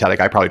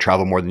peripatetic. I probably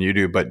travel more than you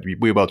do, but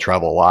we both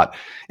travel a lot,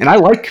 and I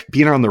like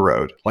being on the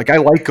road. Like, I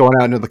like going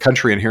out into the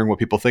country and hearing what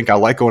people think. I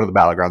like going to the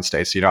battleground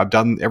states. I've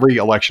done every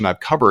election I've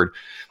covered.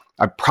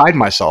 I pride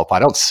myself. I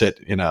don't sit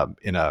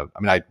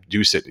I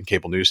do sit in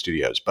cable news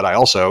studios, but I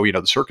also,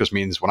 the circus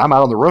means when I'm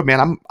out on the road,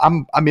 man,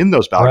 I'm in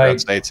those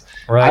battleground states.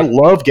 Right. I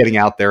love getting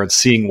out there and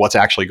seeing what's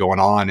actually going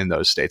on in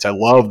those states. I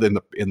love in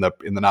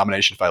the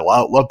nomination fight.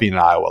 I love being in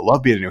Iowa.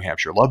 Love being in New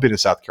Hampshire. Love being in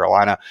South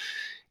Carolina.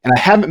 And I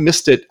haven't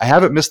missed it. I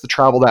haven't missed the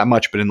travel that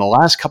much, but in the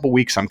last couple of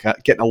weeks, I'm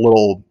getting a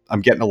little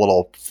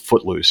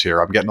footloose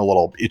here. I'm getting a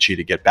little itchy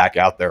to get back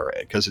out there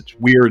because it's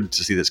weird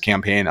to see this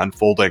campaign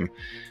unfolding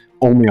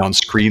only on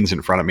screens in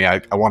front of me.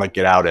 I want to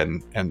get out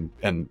and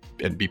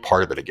be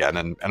part of it again,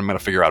 and I'm going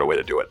to figure out a way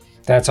to do it.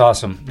 That's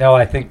awesome. No,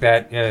 I think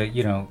that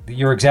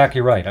you're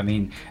exactly right. I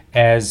mean,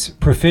 as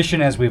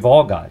proficient as we've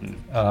all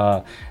gotten,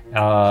 at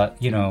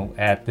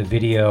the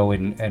video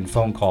and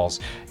phone calls,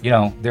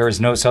 there is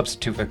no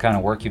substitute for the kind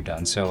of work you've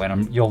done. So,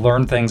 and you'll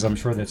learn things, I'm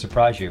sure, that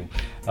surprise you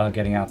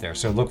getting out there.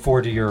 So look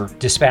forward to your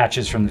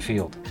dispatches from the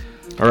field.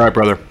 All right,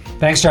 brother.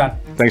 Thanks, John.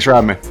 Thanks for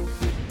having me.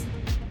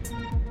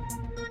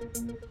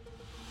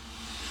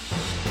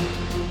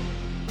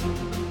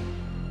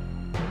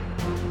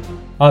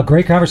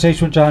 Great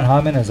conversation with John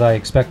Hyman, as I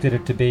expected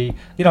it to be.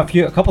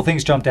 A couple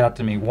things jumped out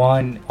to me.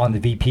 One, on the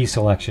VP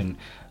selection,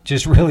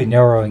 just really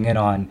narrowing in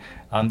on,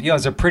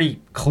 it's a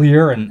pretty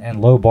clear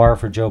and low bar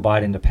for Joe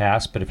Biden to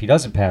pass. But if he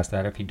doesn't pass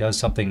that, if he does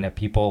something that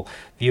people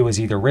view as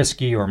either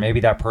risky or maybe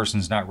that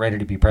person's not ready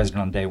to be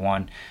president on day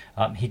one,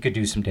 he could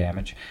do some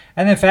damage.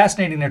 And then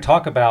fascinating to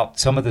talk about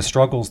some of the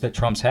struggles that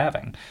Trump's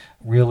having,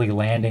 really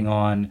landing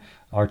on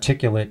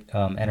articulate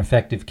and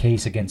effective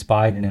case against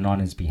Biden and on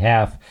his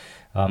behalf.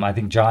 I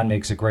think John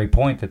makes a great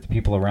point that the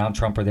people around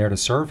Trump are there to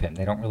serve him.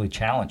 They don't really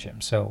challenge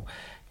him. So,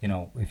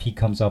 if he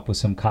comes up with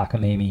some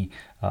cockamamie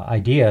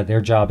idea,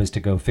 their job is to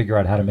go figure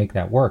out how to make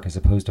that work as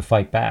opposed to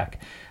fight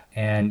back.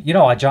 And,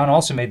 John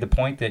also made the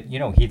point that,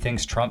 he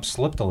thinks Trump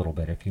slipped a little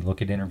bit. If you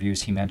look at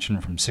interviews he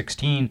mentioned from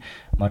 2016,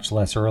 much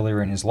less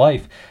earlier in his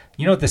life,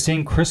 the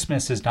same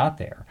Christmas is not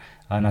there.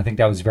 And I think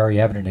that was very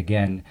evident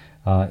again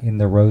in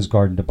the Rose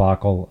Garden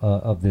debacle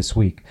of this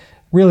week.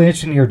 Really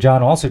interesting to hear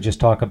John also just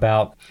talk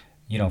about,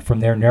 from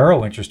their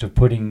narrow interest of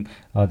putting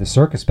the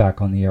circus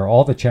back on the air,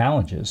 all the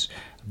challenges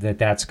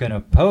that's going to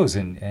pose.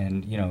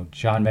 And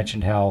John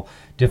mentioned how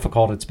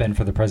difficult it's been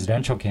for the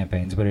presidential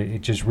campaigns, but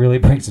it just really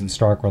brings in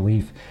stark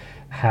relief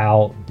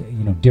how,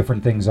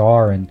 different things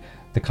are and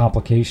the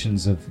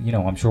complications of,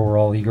 I'm sure we're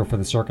all eager for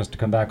the circus to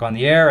come back on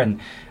the air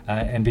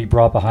and be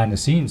brought behind the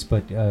scenes.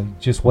 But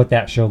just what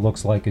that show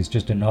looks like is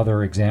just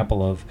another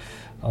example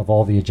of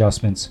all the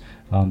adjustments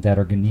that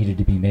are needed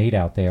to be made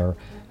out there.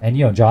 And,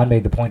 John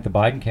made the point the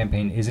Biden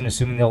campaign isn't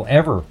assuming they'll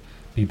ever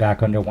be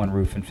back under one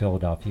roof in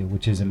Philadelphia,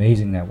 which is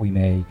amazing that we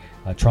may.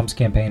 Trump's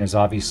campaign is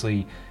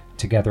obviously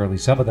together, at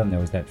least some of them. There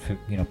was that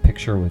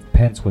picture with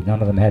Pence with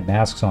none of them had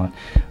masks on.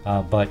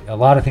 But a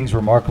lot of things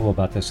remarkable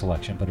about this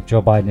election. But if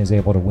Joe Biden is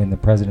able to win the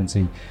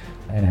presidency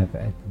and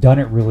have done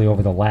it really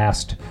over the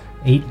last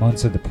 8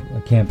 months of the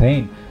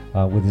campaign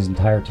with his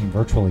entire team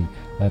virtually,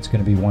 that's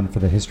going to be one for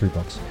the history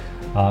books.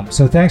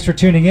 So thanks for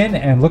tuning in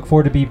and look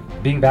forward to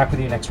being back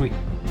with you next week.